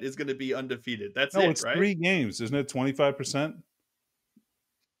 12.5% is going to be undefeated? That's it, it's right? 3 games. Isn't it 25%?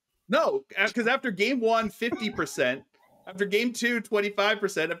 No, because after game 1, 50%. After game 2,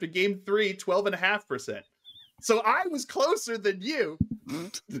 25%. After game 3, 12.5%. So I was closer than you.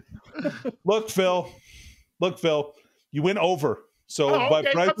 Look, Phil. You went over. So by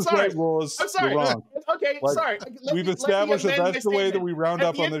Price is Right rules, you're wrong. Okay, sorry. We've established that that's the way that we round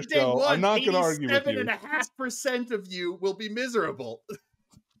up on this show. I'm not going to argue with you. 87.5% of you will be miserable.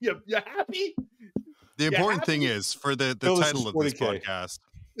 You happy? The important thing is, for the title of this podcast,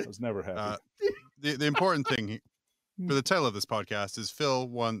 I was never happy. The important thing for the title of this podcast is Phil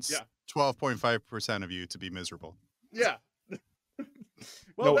wants 12.5% of you to be miserable. Yeah.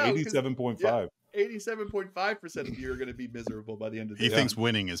 Well, no, 87.5. 87.5% of you are going to be miserable by the end of the day. He thinks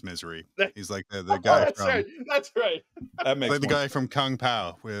winning is misery. He's like the guy from... That's right. That makes like the guy from Kung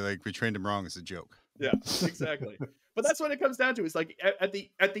Pao, where we trained him wrong as a joke. Yeah, exactly. But that's what it comes down to. It's like at the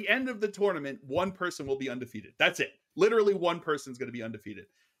end of the tournament, one person will be undefeated. That's it. Literally one person's going to be undefeated.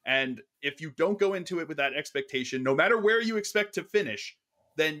 And if you don't go into it with that expectation, no matter where you expect to finish,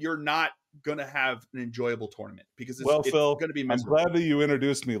 then you're not going to have an enjoyable tournament because it's Phil, going to be miserable. I'm glad that you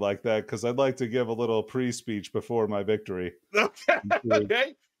introduced me like that because I'd like to give a little pre-speech before my victory.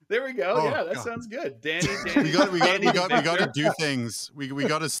 Okay. There we go. That sounds good. Danny, we got to do things. We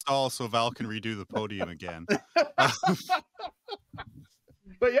got to stall so Val can redo the podium again.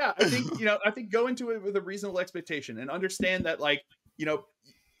 But yeah, I think go into it with a reasonable expectation and understand that,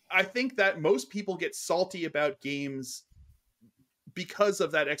 I think that most people get salty about games because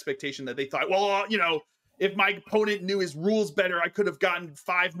of that expectation that they thought, well, if my opponent knew his rules better, I could have gotten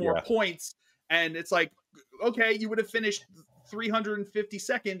 5 more points. And it's like, okay, you would have finished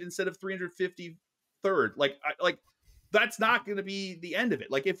 352nd instead of 353rd. Like that's not going to be the end of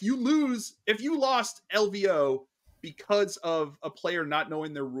it. Like if you lost LVO because of a player not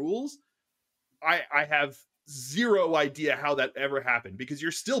knowing their rules, I have zero idea how that ever happened, because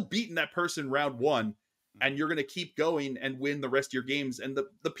you're still beating that person round 1 and you're going to keep going and win the rest of your games. And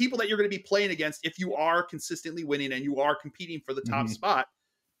the people that you're going to be playing against, if you are consistently winning and you are competing for the top spot,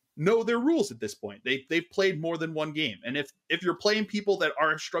 know their rules at this point. They've played more than one game. And if you're playing people that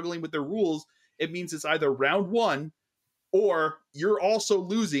are struggling with their rules, it means it's either round 1 or you're also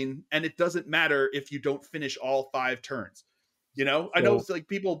losing, and it doesn't matter if you don't finish all 5 turns. I know it's like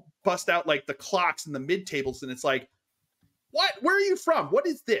people bust out like the clocks and the mid tables, and it's like, what? Where are you from? What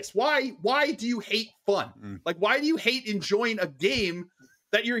is this? Why do you hate fun? Like, why do you hate enjoying a game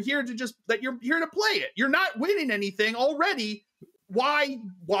that you're here to play it? You're not winning anything already. Why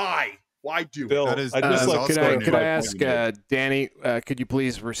do Bill, it? Could I ask Danny, could you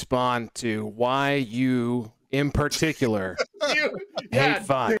please respond to why you in particular You- hate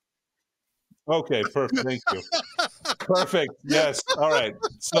fun. Okay, perfect. Thank you. Perfect. Yes. All right.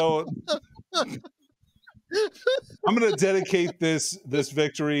 So I'm going to dedicate this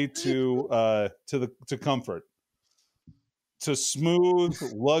victory to comfort, to smooth,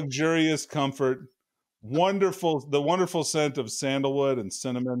 luxurious comfort, the wonderful scent of sandalwood and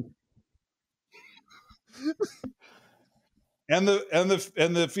cinnamon, and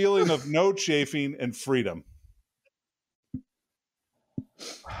the feeling of no chafing and freedom.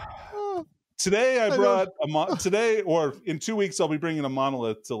 Today I brought today, or in 2 weeks, I'll be bringing a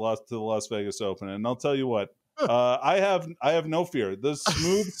monolith to the Las Vegas Open, and I'll tell you what, I have no fear. The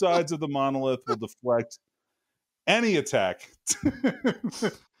smooth sides of the monolith will deflect any attack,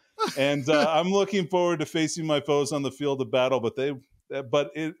 and I'm looking forward to facing my foes on the field of battle. But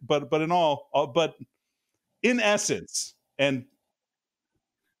in essence, and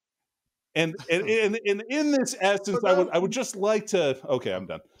in this essence, I would just like to. Okay, I'm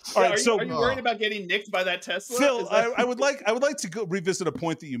done. All right. Are you worried about getting nicked by that Tesla? Phil, I would like to go revisit a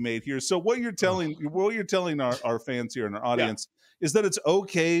point that you made here. So what you're telling our fans here and our audience is that it's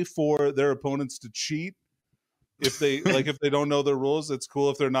okay for their opponents to cheat if they if they don't know their rules. It's cool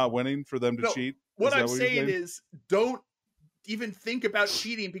if they're not winning for them to cheat. What I'm saying is, don't even think about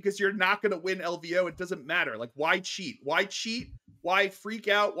cheating because you're not going to win LVO. It doesn't matter. Like, why cheat? Why cheat? Why freak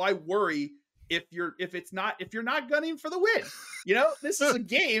out? Why worry if you're not gunning for the win? You know, this is a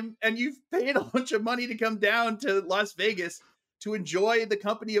game, and you've paid a bunch of money to come down to Las Vegas to enjoy the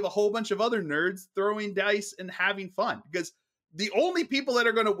company of a whole bunch of other nerds throwing dice and having fun. Because the only people that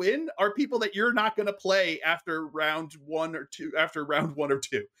are going to win are people that you're not going to play after round one or two.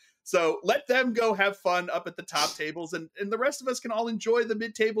 So let them go have fun up at the top tables, and the rest of us can all enjoy the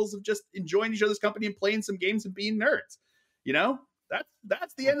mid tables of just enjoying each other's company and playing some games and being nerds. You know,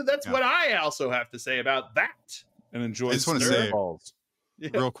 that's the end of that's what I also have to say about that. And enjoy. I just want to say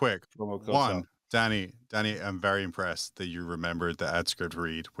real quick. One, Danny, I'm very impressed that you remembered the ad script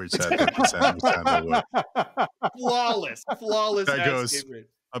read, which said that the sound was sandalwood. Flawless. That goes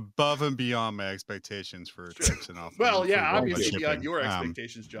above and beyond my expectations for tricks and off. Well, yeah, obviously beyond your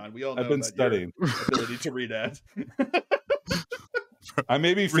expectations, John. We all know I've been studying your ability to read ads. I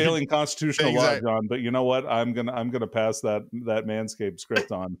may be failing constitutional law, John, but you know what? I'm gonna pass that Manscaped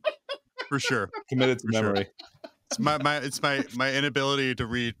script on for sure. Committed to memory. Sure. It's my inability to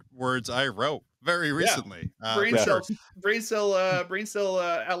read words I wrote very recently. Brain cell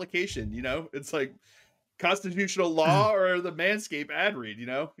allocation. You know, it's like constitutional law or the Manscaped ad read. You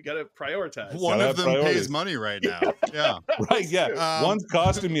know, you got to prioritize. One of them pays money right now. Yeah, right. Yeah, one's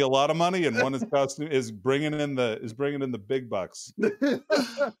costing me a lot of money, and one is bringing in the big bucks.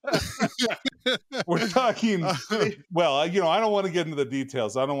 We're talking. Well, you know, I don't want to get into the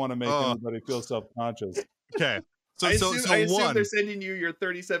details. I don't want to make anybody feel self-conscious. Okay. I assume they're sending you your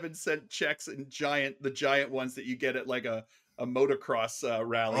 37-cent checks and the giant ones that you get at like a motocross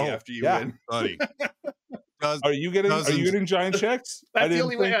rally after you win. Buddy. Are you getting giant checks? That's the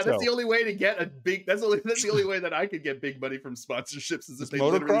only way. That's the only way to get a big. That's the only way that I could get big money from sponsorships is if they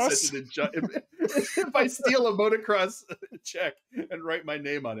literally send it if I steal a motocross check and write my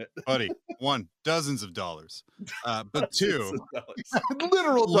name on it, buddy. One, dozens of dollars, but two,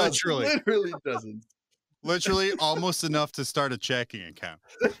 literally dozens. Literally almost enough to start a checking account.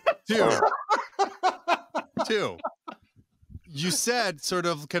 Two. You said sort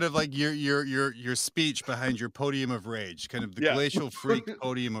of kind of like your speech behind your podium of rage, kind of the glacial freak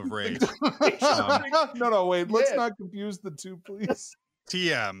podium of rage. No, wait. Let's not confuse the two, please.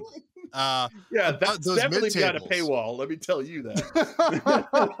 TM. That's definitely got a paywall. Let me tell you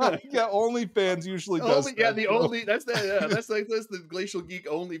that. Yeah, OnlyFans usually does. That's the Glacial Geek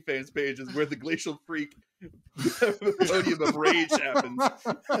OnlyFans page is where the Glacial Freak podium of rage happens.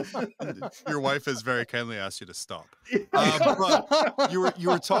 Your wife has very kindly asked you to stop. But you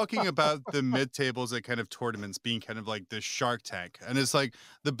were talking about the mid tables at kind of tournaments being kind of like the Shark Tank, and it's like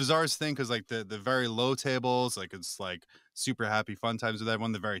the bizarrest thing because like the very low tables, like it's like super happy fun times with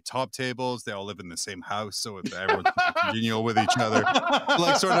everyone. The very top tables, they all live in the same house, so everyone's congenial with each other.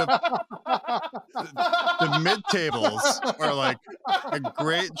 Like sort of the mid tables are like a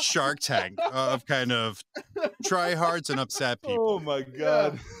great Shark Tank of kind of tryhards and upset people. Oh my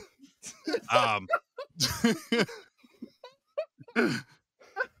god.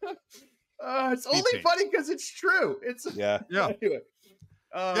 It's only funny because it's true. It's anyway.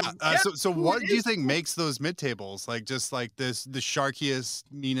 So what do you think makes those mid tables like just like the sharkiest,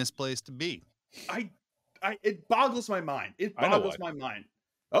 meanest place to be? It boggles my mind. My mind.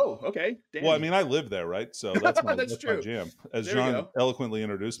 Oh, okay. Danny. Well, I mean, I live there, right? So that's my true. jam. As John eloquently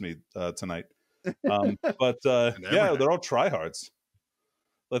introduced me tonight. But yeah, they're all tryhards.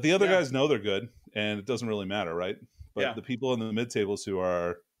 Let the other guys know they're good, and it doesn't really matter, right? But the people in the mid tables who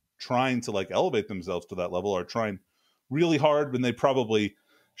are trying to like elevate themselves to that level are trying really hard when they probably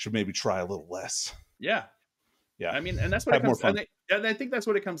should maybe try a little less. Yeah. I mean, and that's what Have it comes. more fun. And I think that's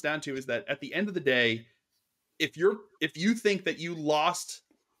what it comes down to, is that at the end of the day, if you think that you lost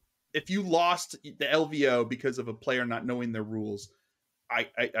the LVO because of a player not knowing their rules, I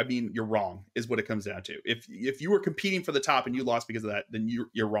mean, you're wrong, is what it comes down to. If you were competing for the top and you lost because of that, then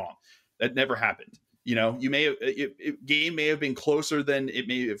you're wrong. That never happened. You know, you may have game may have been closer than it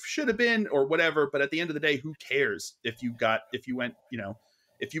may have should have been or whatever, but at the end of the day, who cares if you went, you know,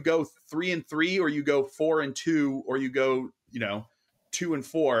 if you go 3-3 or you go 4-2 or you go, you know,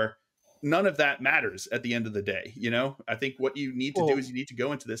 2-4, none of that matters at the end of the day. You know, I think what you need to do is you need to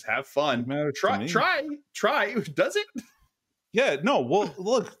go into this, have fun, try. Does it? Yeah, no. Well,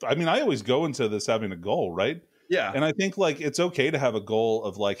 look, I mean, I always go into this having a goal, right? Yeah. And I think like it's okay to have a goal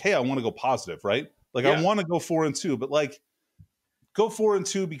of like, hey, I want to go positive, right? Like I want to go 4-2, but like go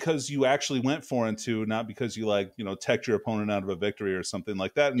 4-2 because you actually went 4-2, not because you like, you know, teched your opponent out of a victory or something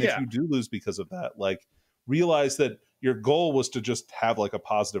like that. And if you do lose because of that, like realize that your goal was to just have like a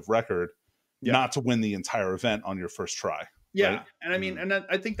positive record, not to win the entire event on your first try. Yeah. Right? And I mean, and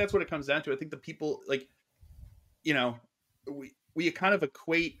I think that's what it comes down to. I think the people like, you know, we kind of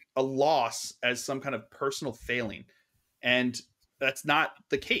equate a loss as some kind of personal failing, and that's not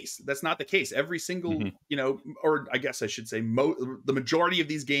the case. That's not the case. Every single, you know, or I guess I should say the majority of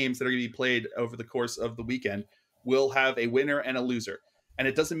these games that are going to be played over the course of the weekend will have a winner and a loser. And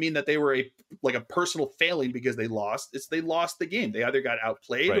it doesn't mean that they were a personal failing because they lost. It's they lost the game. They either got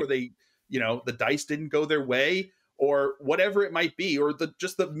outplayed or they, you know, the dice didn't go their way or whatever it might be, or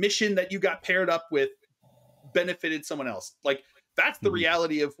just the mission that you got paired up with benefited someone else. Like that's the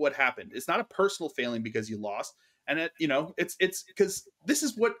reality of what happened. It's not a personal failing because you lost. And it, you know, it's because this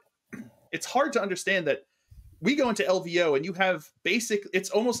is what it's hard to understand, that we go into LVO and you have it's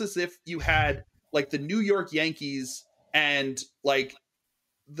almost as if you had like the New York Yankees and like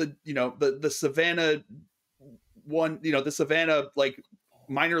the, you know, the Savannah one, you know, the Savannah like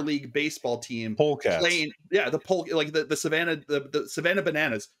minor league baseball team playing. Yeah. Like the Savannah, the Savannah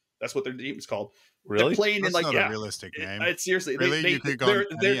Bananas. That's what their name is called. Really? They're playing That's in like not a realistic name. It's seriously. Really?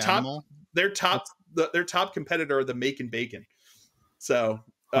 Their top competitor are the Macon Bacon. So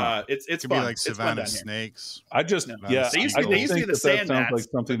it's fun. Be like Savannah Snakes. I just they used to be the Sand sounds Gnats, like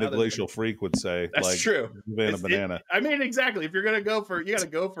something that Glacial Freak would say. That's like, true. Savannah Banana. I mean, exactly. If you're gonna go for, you got to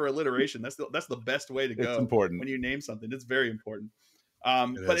go for alliteration. That's the best way to go. It's important when you name something. It's very important.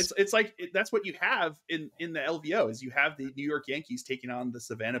 But it's like that's what you have in the LVO is you have the New York Yankees taking on the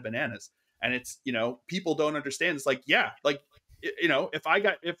Savannah Bananas, and it's, you know, people don't understand. It's like, yeah, like, you know,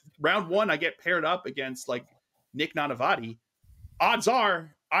 if round one I get paired up against like Nick Nanavati, odds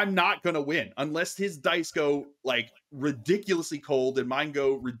are I'm not gonna win unless his dice go like ridiculously cold and mine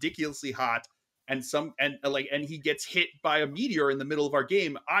go ridiculously hot, and he gets hit by a meteor in the middle of our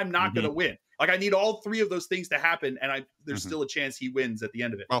game. I'm not gonna win. Like I need all three of those things to happen, and there's still a chance he wins at the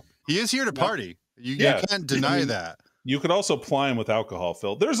end of it. Well, he is here to party. You can't deny that. You could also ply him with alcohol,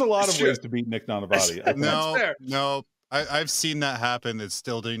 Phil. There's a lot of ways to beat Nick Nanavati. No, I've seen that happen. It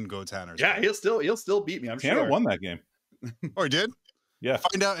still didn't go Tanner's. Yeah, he'll still beat me. I'm Tanner sure. won that game. Oh, he did? Yeah.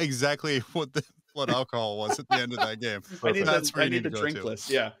 Find out exactly what alcohol was at the end of that game. I need the drink list.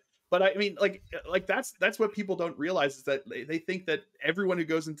 Yeah. But I mean, like that's what people don't realize is that they think that everyone who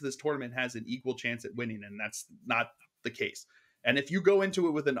goes into this tournament has an equal chance at winning, and that's not the case. And if you go into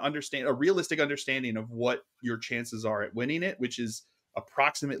it with a realistic understanding of what your chances are at winning it, which is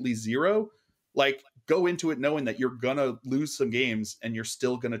approximately 0, like go into it knowing that you're gonna lose some games and you're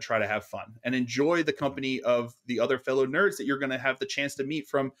still gonna try to have fun and enjoy the company of the other fellow nerds that you're gonna have the chance to meet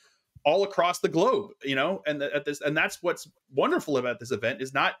from all across the globe, you know. And that's what's wonderful about this event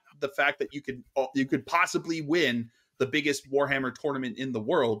is not the fact that you could possibly win the biggest Warhammer tournament in the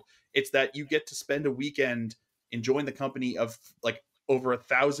world. It's that you get to spend a weekend enjoying the company of like over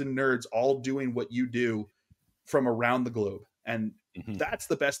 1,000 nerds all doing what you do from around the globe. And that's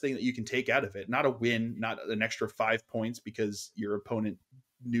the best thing that you can take out of it. Not a win, not an extra 5 points because your opponent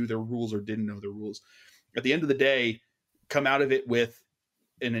knew their rules or didn't know their rules. At the end of the day, come out of it with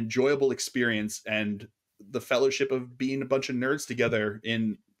an enjoyable experience and the fellowship of being a bunch of nerds together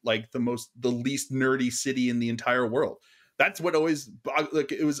in like the least nerdy city in the entire world. That's what always,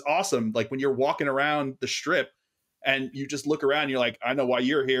 like, it was awesome. Like when you're walking around the strip and you just look around, you're like, I know why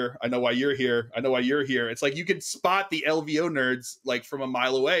you're here. I know why you're here. I know why you're here. It's like you can spot the LVO nerds like from a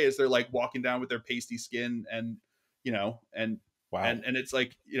mile away as they're like walking down with their pasty skin and, you know, and Wow. And it's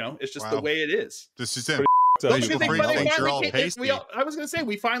like, it's just the way it is. This is it. I was going to say,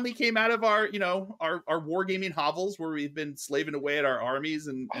 we finally came out of our wargaming hovels where we've been slaving away at our armies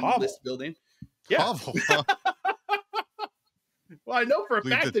and list building. Yeah. Hovel. Well, I know for a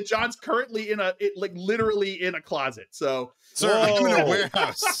fact that John's currently literally in a closet. So, sir, I'm in a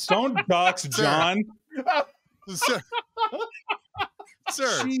warehouse. Don't dox John.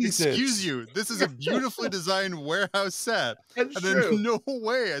 Sir, excuse you. This is a beautifully designed warehouse set, and there's no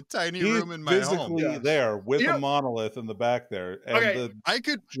way a tiny room in my home. Physically there with a monolith in the back there. And I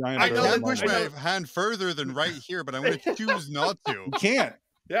could push my hand further than right here, but I'm going to choose not to. You can't.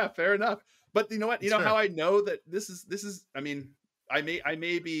 Yeah, fair enough. But you know what? You know how I know that this is. I mean, I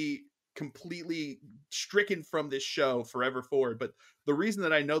may be completely stricken from this show forever forward, but the reason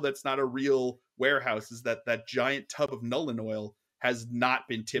that I know that's not a real warehouse is that giant tub of Nuln Oil has not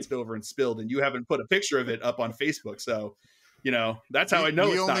been tipped over and spilled, and you haven't put a picture of it up on Facebook. So, that's how I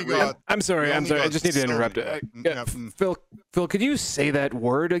know it's not real. I'm sorry. I just need to interrupt. Phil, could you say that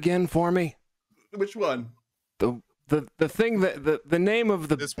word again for me? Which one? The thing that the name of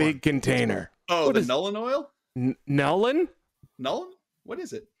the big container. Oh, the Nuln Oil? Nuln? Nuln? What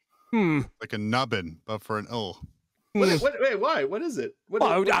is it? Like a nubbin, but for an L. Wait, why? What is it?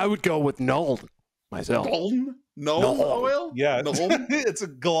 I would go with Nuln myself. Nuln Oil? Yeah, it's a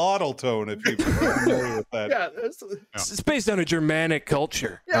glottal tone if you're familiar with that. Yeah, it's based on a Germanic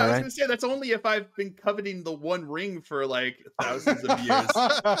culture. Yeah, I was gonna say that's only if I've been coveting the One Ring for like thousands of years.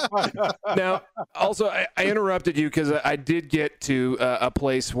 Now, also, I interrupted you because I did get to a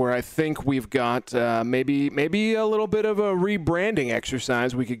place where I think we've got maybe a little bit of a rebranding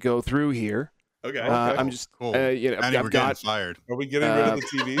exercise we could go through here. Okay. I'm just cool. I've got fired. Are we getting rid of the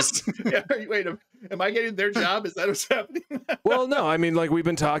TVs? Yeah, wait, am I getting their job? Is that what's happening? Well, no, I mean, like, we've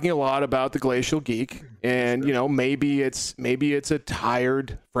been talking a lot about the Glacial Geek, and maybe it's a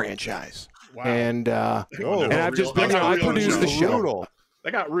tired franchise. Wow. And I've just been I produced the show.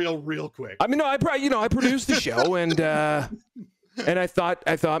 That got real quick. I mean, no, I produced the show, and I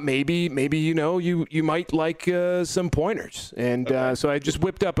thought maybe you might like some pointers, and so I just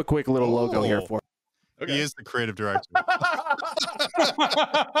whipped up a quick little logo here for. Okay. He is the creative director.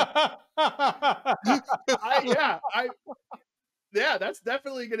 That's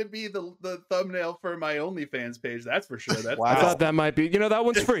definitely going to be the thumbnail for my OnlyFans page. That's for sure. That's I thought that might be. That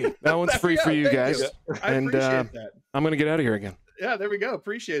one's free. That one's free for you guys. I appreciate that. I'm going to get out of here again. Yeah, there we go.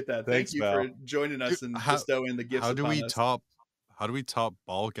 Appreciate that. Thanks, Thank you for joining us and bestowing the gifts. How do we top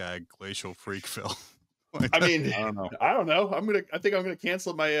ball gag Glacial Freak, Phil? I mean, I don't know. I think I'm gonna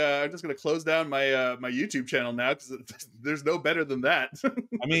cancel my. I'm just gonna close down my my YouTube channel now because there's no better than that.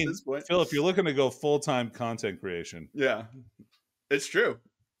 I mean, at this point. Phil, if you're looking to go full-time content creation, yeah, it's true.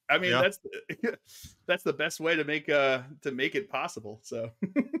 I mean, that's the best way to make it possible. So,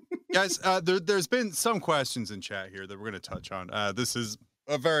 guys, there's been some questions in chat here that we're gonna touch on. This is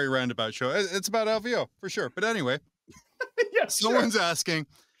a very roundabout show. It's about LVO for sure. But anyway, someone's asking.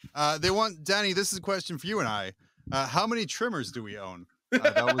 They want Danny. This is a question for you and I. How many trimmers do we own?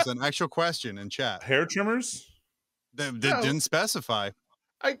 That was an actual question in chat. Hair trimmers? They didn't specify.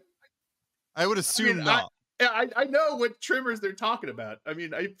 I would assume not. I know what trimmers they're talking about. I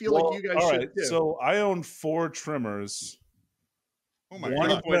mean, I feel like you guys should too. So I own 4 trimmers. Oh my One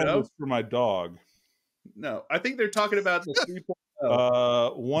God. of them is for my dog. No, I think they're talking about the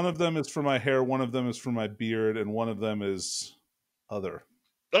 3.0. One of them is for my hair. One of them is for my beard, and one of them is other.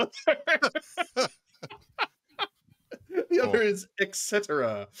 The other is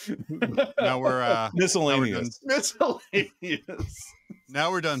etc. Now we're miscellaneous. Now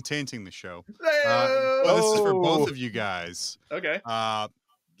we're done tainting the show. This is for both of you guys. Okay.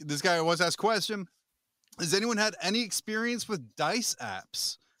 This guy wants to ask a question. Has anyone had any experience with dice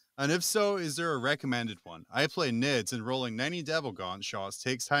apps? And if so, is there a recommended one? I play Nids, and rolling 90 Devil Gaunt shots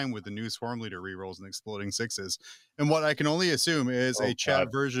takes time with the new Swarm Leader rerolls and exploding 6s. And what I can only assume is a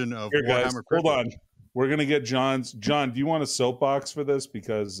chat version of Warhammer. Hold on. We're going to get John's. John, do you want a soapbox for this?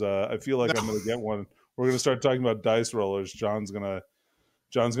 Because I feel like I'm going to get one. We're going to start talking about dice rollers. John's going to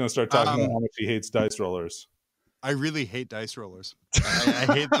start talking about how much he hates dice rollers. I really hate dice rollers. I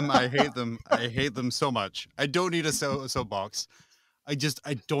hate them. I hate them. I hate them so much. I don't need a soapbox. I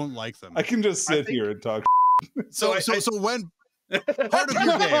don't like them. I can just sit here and talk. So when part of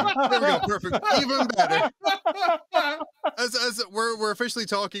your game, there we go, perfect, even better. As we're officially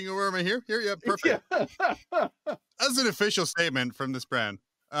talking, where am I here? Here, yeah, perfect. Yeah. As an official statement from this brand,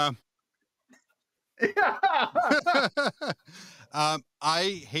 I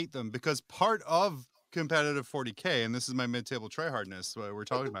hate them because part of competitive 40K, and this is my mid-table tryhardness what we're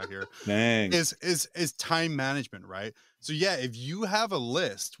talking about here, Dang. is time management, right? So yeah, if you have a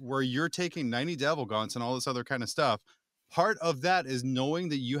list where you're taking 90 Devil Gaunts and all this other kind of stuff, part of that is knowing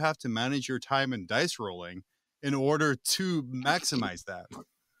that you have to manage your time and dice rolling in order to maximize that.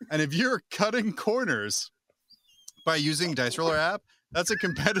 And if you're cutting corners by using Dice Roller app, that's a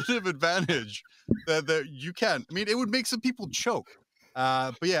competitive advantage that you can. I mean, it would make some people choke.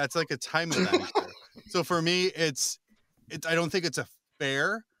 But yeah, it's like a time advantage there. So for me, it's I don't think it's a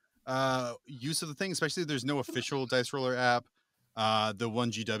fair use of the thing, especially if there's no official Dice Roller app. The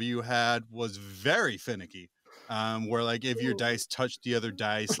one GW had was very finicky, where like if your dice touched the other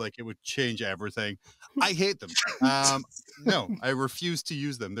dice, like it would change everything. I hate them. No, I refuse to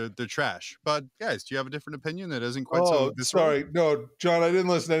use them. They're trash. But guys, do you have a different opinion that isn't quite so visceral? Sorry. No, John, I didn't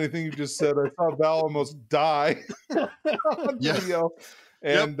listen to anything you just said. I saw Val almost die on video.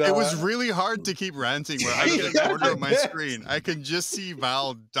 And it was really hard to keep ranting where I'm in the corner of my screen. I can just see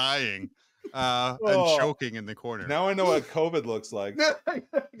Val dying and choking in the corner. Now I know what COVID looks like.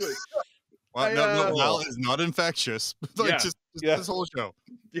 Well, no, Val is not infectious. Like just this whole show.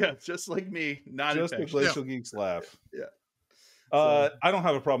 Yeah, just like me, not just infectious. the Glacial Geeks laugh. Yeah. I don't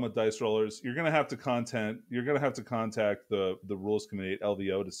have a problem with dice rollers. You're gonna have to contact the rules committee at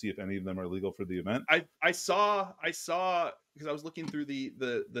LVO to see if any of them are legal for the event. I saw because I was looking through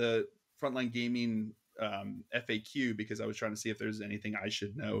the Frontline Gaming FAQ because I was trying to see if there's anything I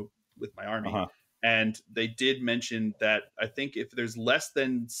should know with my army. And they did mention that I think if there's less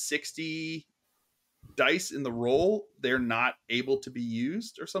than 60 dice in the roll, they're not able to be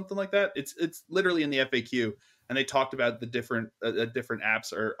used or something like that. It's literally in the FAQ, and they talked about the different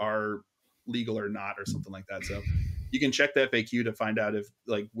apps are legal or not or something like that. So you can check the FAQ to find out if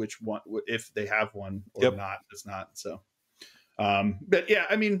like which one, if they have one or not. It's not. So, but yeah,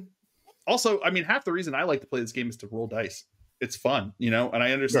 I mean, also, I mean, half the reason I like to play this game is to roll dice. It's fun, you know, and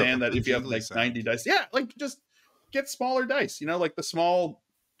I understand that if you have like 90 dice, like just get smaller dice, you know, like the small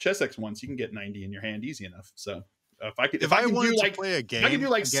Chessex ones, you can get 90 in your hand easy enough. So if I can wanted do to like play a game, I can do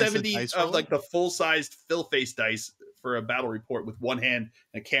like 70 of like the full-sized fill face dice for a battle report with one hand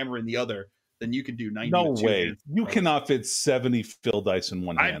and a camera in the other, then you can do 90. No way, hands. You cannot fit 70 fill dice in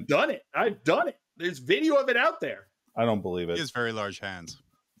one hand. I've done it. There's video of it out there. I don't believe it. He has very large hands.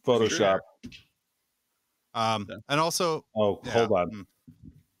 Photoshop. And also, hold on.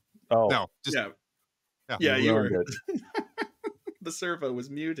 Oh no, you were. The servo was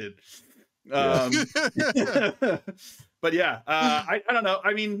muted. But yeah, I don't know.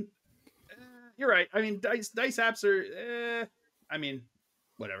 I mean, you're right. I mean, dice apps are. I mean,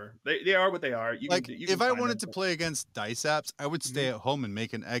 whatever. They are what they are. You like can if I wanted to play against dice apps, I would stay at home and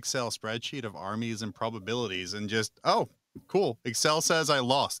make an Excel spreadsheet of armies and probabilities and just cool. Excel says I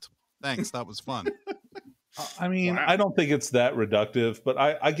lost. Thanks, that was fun. I mean, I don't think it's that reductive, but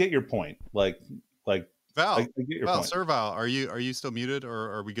I get your point. Like Val, I get your point. Sir Val, are you still muted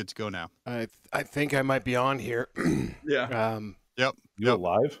or are we good to go now? I think I might be on here. Yeah. Yep. You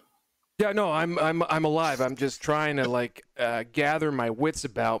alive? Yeah. No, I'm alive. I'm just trying to gather my wits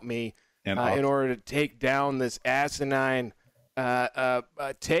about me in order to take down this asinine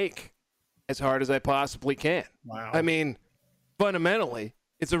take as hard as I possibly can. Wow. I mean, fundamentally,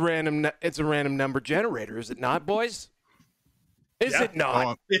 it's a random number generator, is it not, boys? Is it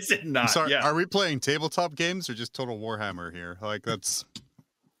not? Is it not? I'm sorry, yeah. Are we playing tabletop games or just total Warhammer here? Like that's.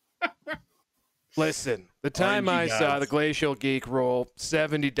 Listen, the time I saw the Glacial Geek roll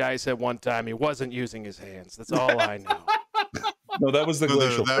 70 dice at one time, he wasn't using his hands. That's all I know. No, that was the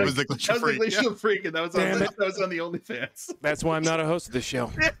Glacial. That was the Glacial Freak, and that was on the OnlyFans. That's why I'm not a host of this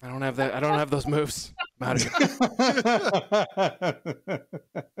show. I don't have that. I don't have those moves. I'm out of here.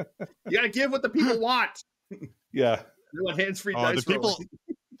 You gotta give what the people want. Yeah. They want hands-free dice rolling.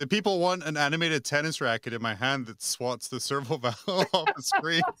 The people want an animated tennis racket in my hand that swats the servo valve off the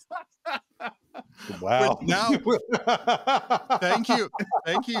screen. Wow. Now, thank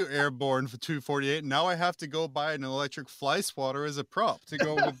you, Airborne for 248. Now I have to go buy an electric fly swatter as a prop to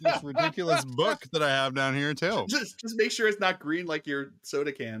go with this ridiculous book that I have down here too. Just make sure it's not green like your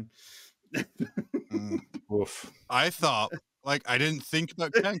soda can. Oof. I thought. Like, I didn't think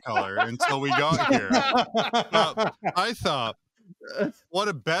about can color until we got here. I thought, what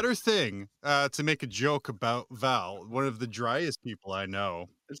a better thing to make a joke about Val, one of the driest people I know.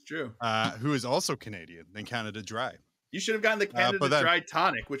 It's true. Who is also Canadian than Canada Dry. You should have gotten the Canada Dry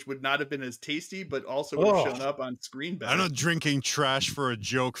tonic, which would not have been as tasty, but also would have shown up on screen better. I'm not drinking trash for a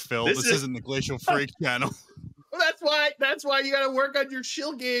joke, Phil. This isn't the Glacial Freak channel. Well, that's why you got to work on your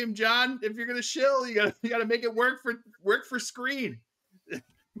shill game, John. If you're gonna shill, you got to make it work for screen.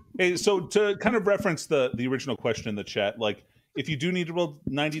 Hey, so to kind of reference the original question in the chat, like if you do need to roll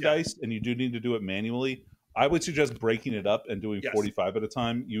 90 dice and you do need to do it manually, I would suggest breaking it up and doing 45 at a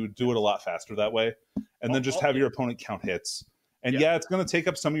time. You would do it a lot faster that way, and then just have your opponent count hits. And it's going to take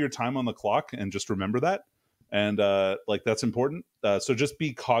up some of your time on the clock, and just remember that. And like that's important. So just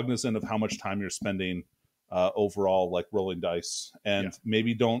be cognizant of how much time you're spending overall, like rolling dice, and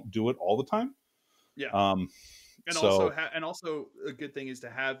maybe don't do it all the time. Yeah. And also a good thing is to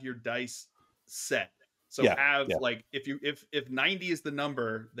have your dice set. So like if 90 is the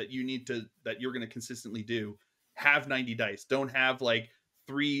number that you need to, that you're going to consistently do, have 90 dice. Don't have like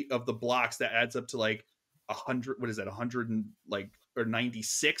 3 of the blocks that adds up to like 100. What is that? 100 and like, or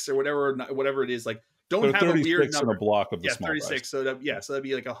 96 or whatever it is. Like don't have a weird number. In a block of the small 36. dice. So that'd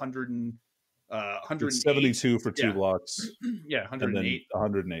be like 100 and 172 for 2 blocks. Yeah. 108.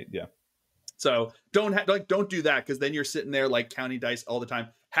 108. Yeah. So don't do that, because then you're sitting there like counting dice all the time.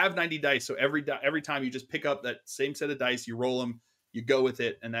 Have 90 dice, so every time you just pick up that same set of dice, you roll them, you go with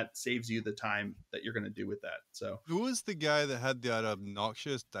it, and that saves you the time that you're going to do with that. So who was the guy that had that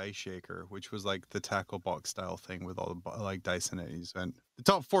obnoxious dice shaker, which was like the tackle box style thing with all the like dice in it? He's went, the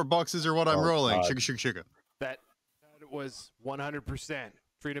top 4 boxes are what I'm rolling. Sugar. That was 100%.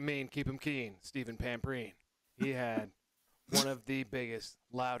 Treat him mean, keep him keen. Stephen Pamprine. He had one of the biggest,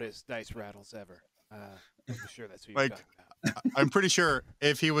 loudest dice rattles ever. I'm sure that's who you're talking about. I'm pretty sure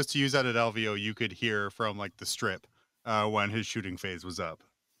if he was to use that at LVO, you could hear from like the strip when his shooting phase was up.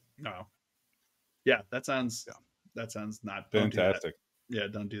 No. Yeah, that sounds not fantastic.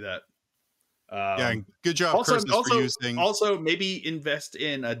 Don't do that. And good job, for using. Also, maybe invest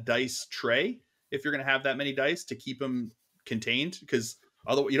in a dice tray if you're going to have that many dice to keep them contained, because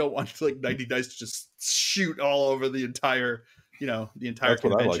otherwise you don't want like 90 dice to just shoot all over the entire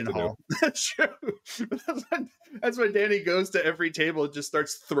convention hall. That's true. That's when Danny goes to every table and just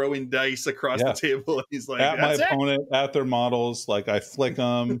starts throwing dice across the table. And he's like, at my opponent, at their models, like I flick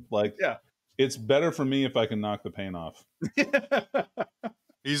them. Like, it's better for me if I can knock the paint off.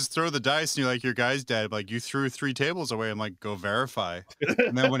 You just throw the dice and you're like, your guy's dead. Like, you threw 3 tables away. I'm like, go verify.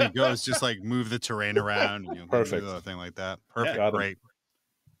 And then when he goes, just like move the terrain around. And, perfect. Do thing like that. Perfect. Yeah, great.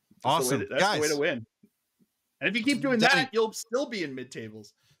 Awesome. That's guys. the way to win. And if you keep doing that, you'll still be in mid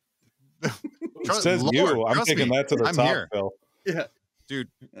tables. Says you. I'm taking that to the top, here. Phil. Yeah. Dude,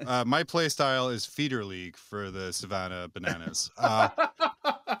 my play style is feeder league for the Savannah Bananas.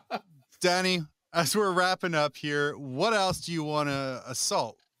 Danny, as we're wrapping up here, what else do you want to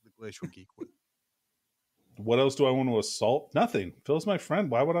assault the Glacial Geek with? What else do I want to assault? Nothing. Phil's my friend.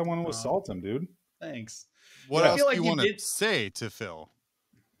 Why would I want to assault him, dude? Thanks. What else do you want to say to Phil?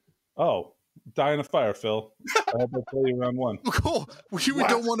 Oh, die in a fire, Phil. I have to play you round 1. Oh, cool. We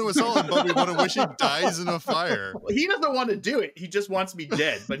don't want to assault him, but we want to wish he dies in a fire. He doesn't want to do it. He just wants me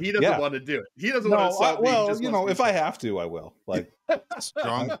dead, but he doesn't want to do it. He doesn't want to assault me. Well, if I have to, I will. Like,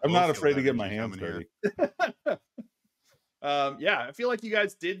 strong. I'm not afraid to get my hands dirty. I feel like you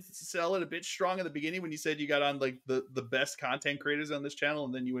guys did sell it a bit strong at the beginning when you said you got on like the best content creators on this channel,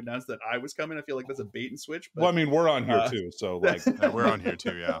 and then you announced that I was coming. I feel like that's a bait and switch. But, well, I mean, we're on here too, so like we're on here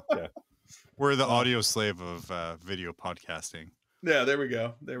too. Yeah. We're the audio slave of video podcasting. Yeah, there we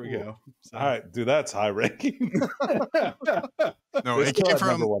go. So. All right, dude, that's high ranking. No, it came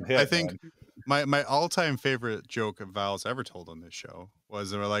from, I think, my all-time favorite joke Val's ever told on this show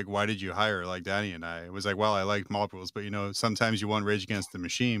was, they were like, why did you hire like Danny and I? It was like, well, I liked mob rules, but sometimes you want Rage Against the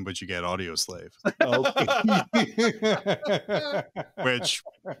Machine, but you get audio slave. Which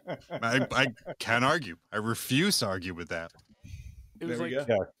I can't argue. I refuse to argue with that. It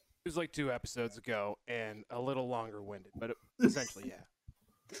was like 2 episodes ago and a little longer winded, but essentially,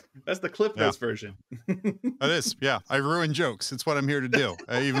 yeah. That's the Cliff Notes version. That is, yeah. I ruin jokes. It's what I'm here to do,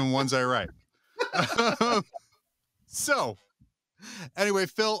 even ones I write. So, anyway,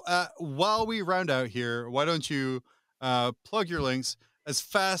 Phil, while we round out here, why don't you plug your links as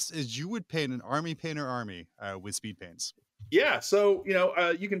fast as you would paint an army painter army with speed paints? Yeah, so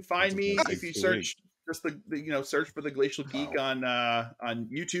you can find me if you search just the search for the Glacial Geek on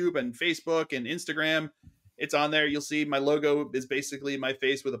YouTube and Facebook and Instagram. It's on there. You'll see my logo is basically my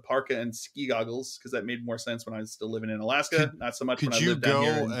face with a parka and ski goggles, because that made more sense when I was still living in Alaska. Not so much when I lived down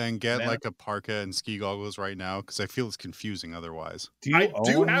here. Could you go and get like a parka and ski goggles right now? Because I feel it's confusing otherwise. I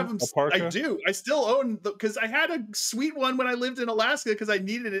do have them. I do. I still own because I had a sweet one when I lived in Alaska because I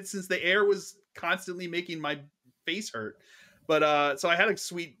needed it since the air was constantly making my face hurt. But so I had a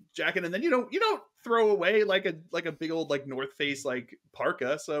sweet jacket, and then you don't throw away like a big old like North Face like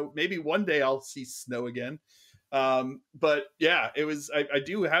parka. So maybe one day I'll see snow again. But yeah, it was I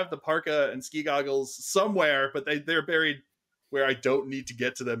do have the parka and ski goggles somewhere, but they're buried where I don't need to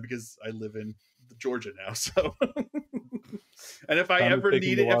get to them because I live in Georgia now. So, and if I ever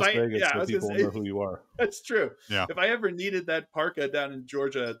needed, people know who you are. That's true. Yeah. If I ever needed that parka down in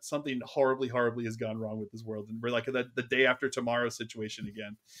Georgia, something horribly has gone wrong with this world, and we're like the day after tomorrow situation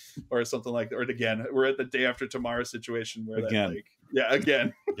again, or something like that. Or again, we're at the day after tomorrow situation where again,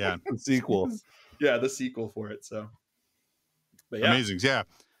 again, the sequel. Yeah, the sequel for it. So, but yeah. Amazing. Yeah.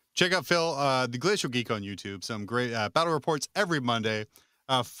 Check out Phil, the Glacial Geek on YouTube. Some great battle reports every Monday.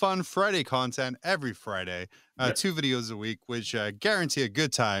 Fun Friday content every Friday. 2 videos a week, which guarantee a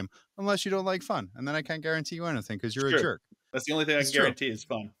good time, unless you don't like fun. And then I can't guarantee you anything because you're a jerk. That's the only thing I can guarantee is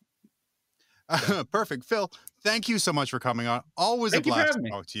fun. Perfect. Phil, thank you so much for coming on. Always a blast to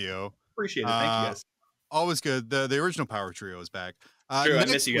talk to you. Appreciate it. Thank you, guys. Always good. The original Power Trio is back. True, I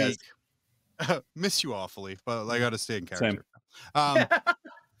miss you guys. Miss you awfully, but I got to stay in character.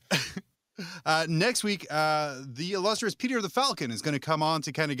 Next week, the illustrious Peter the Falcon is going to come on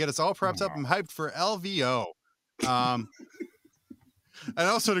to kind of get us all prepped up and hyped for LVO. And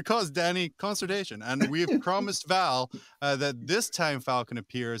also to cause Danny consternation. And we've promised Val that this time Falcon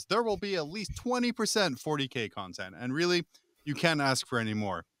appears, there will be at least 20% 40K content. And really, you can't ask for any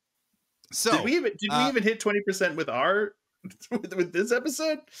more. So did we even hit 20% with our with this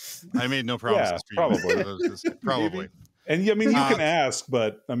episode? I made no promises. Yeah, probably. Maybe. And I mean, you can ask,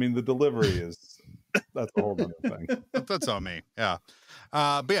 but I mean, the delivery that's a whole other thing. That's on me. Yeah.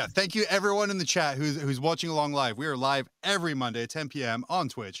 But yeah, thank you everyone in the chat who's watching along live. We are live every Monday at 10 p.m. on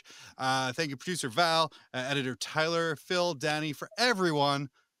Twitch. Thank you, producer Val, editor Tyler, Phil, Danny, for everyone.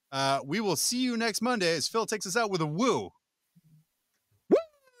 We will see you next Monday as Phil takes us out with a woo.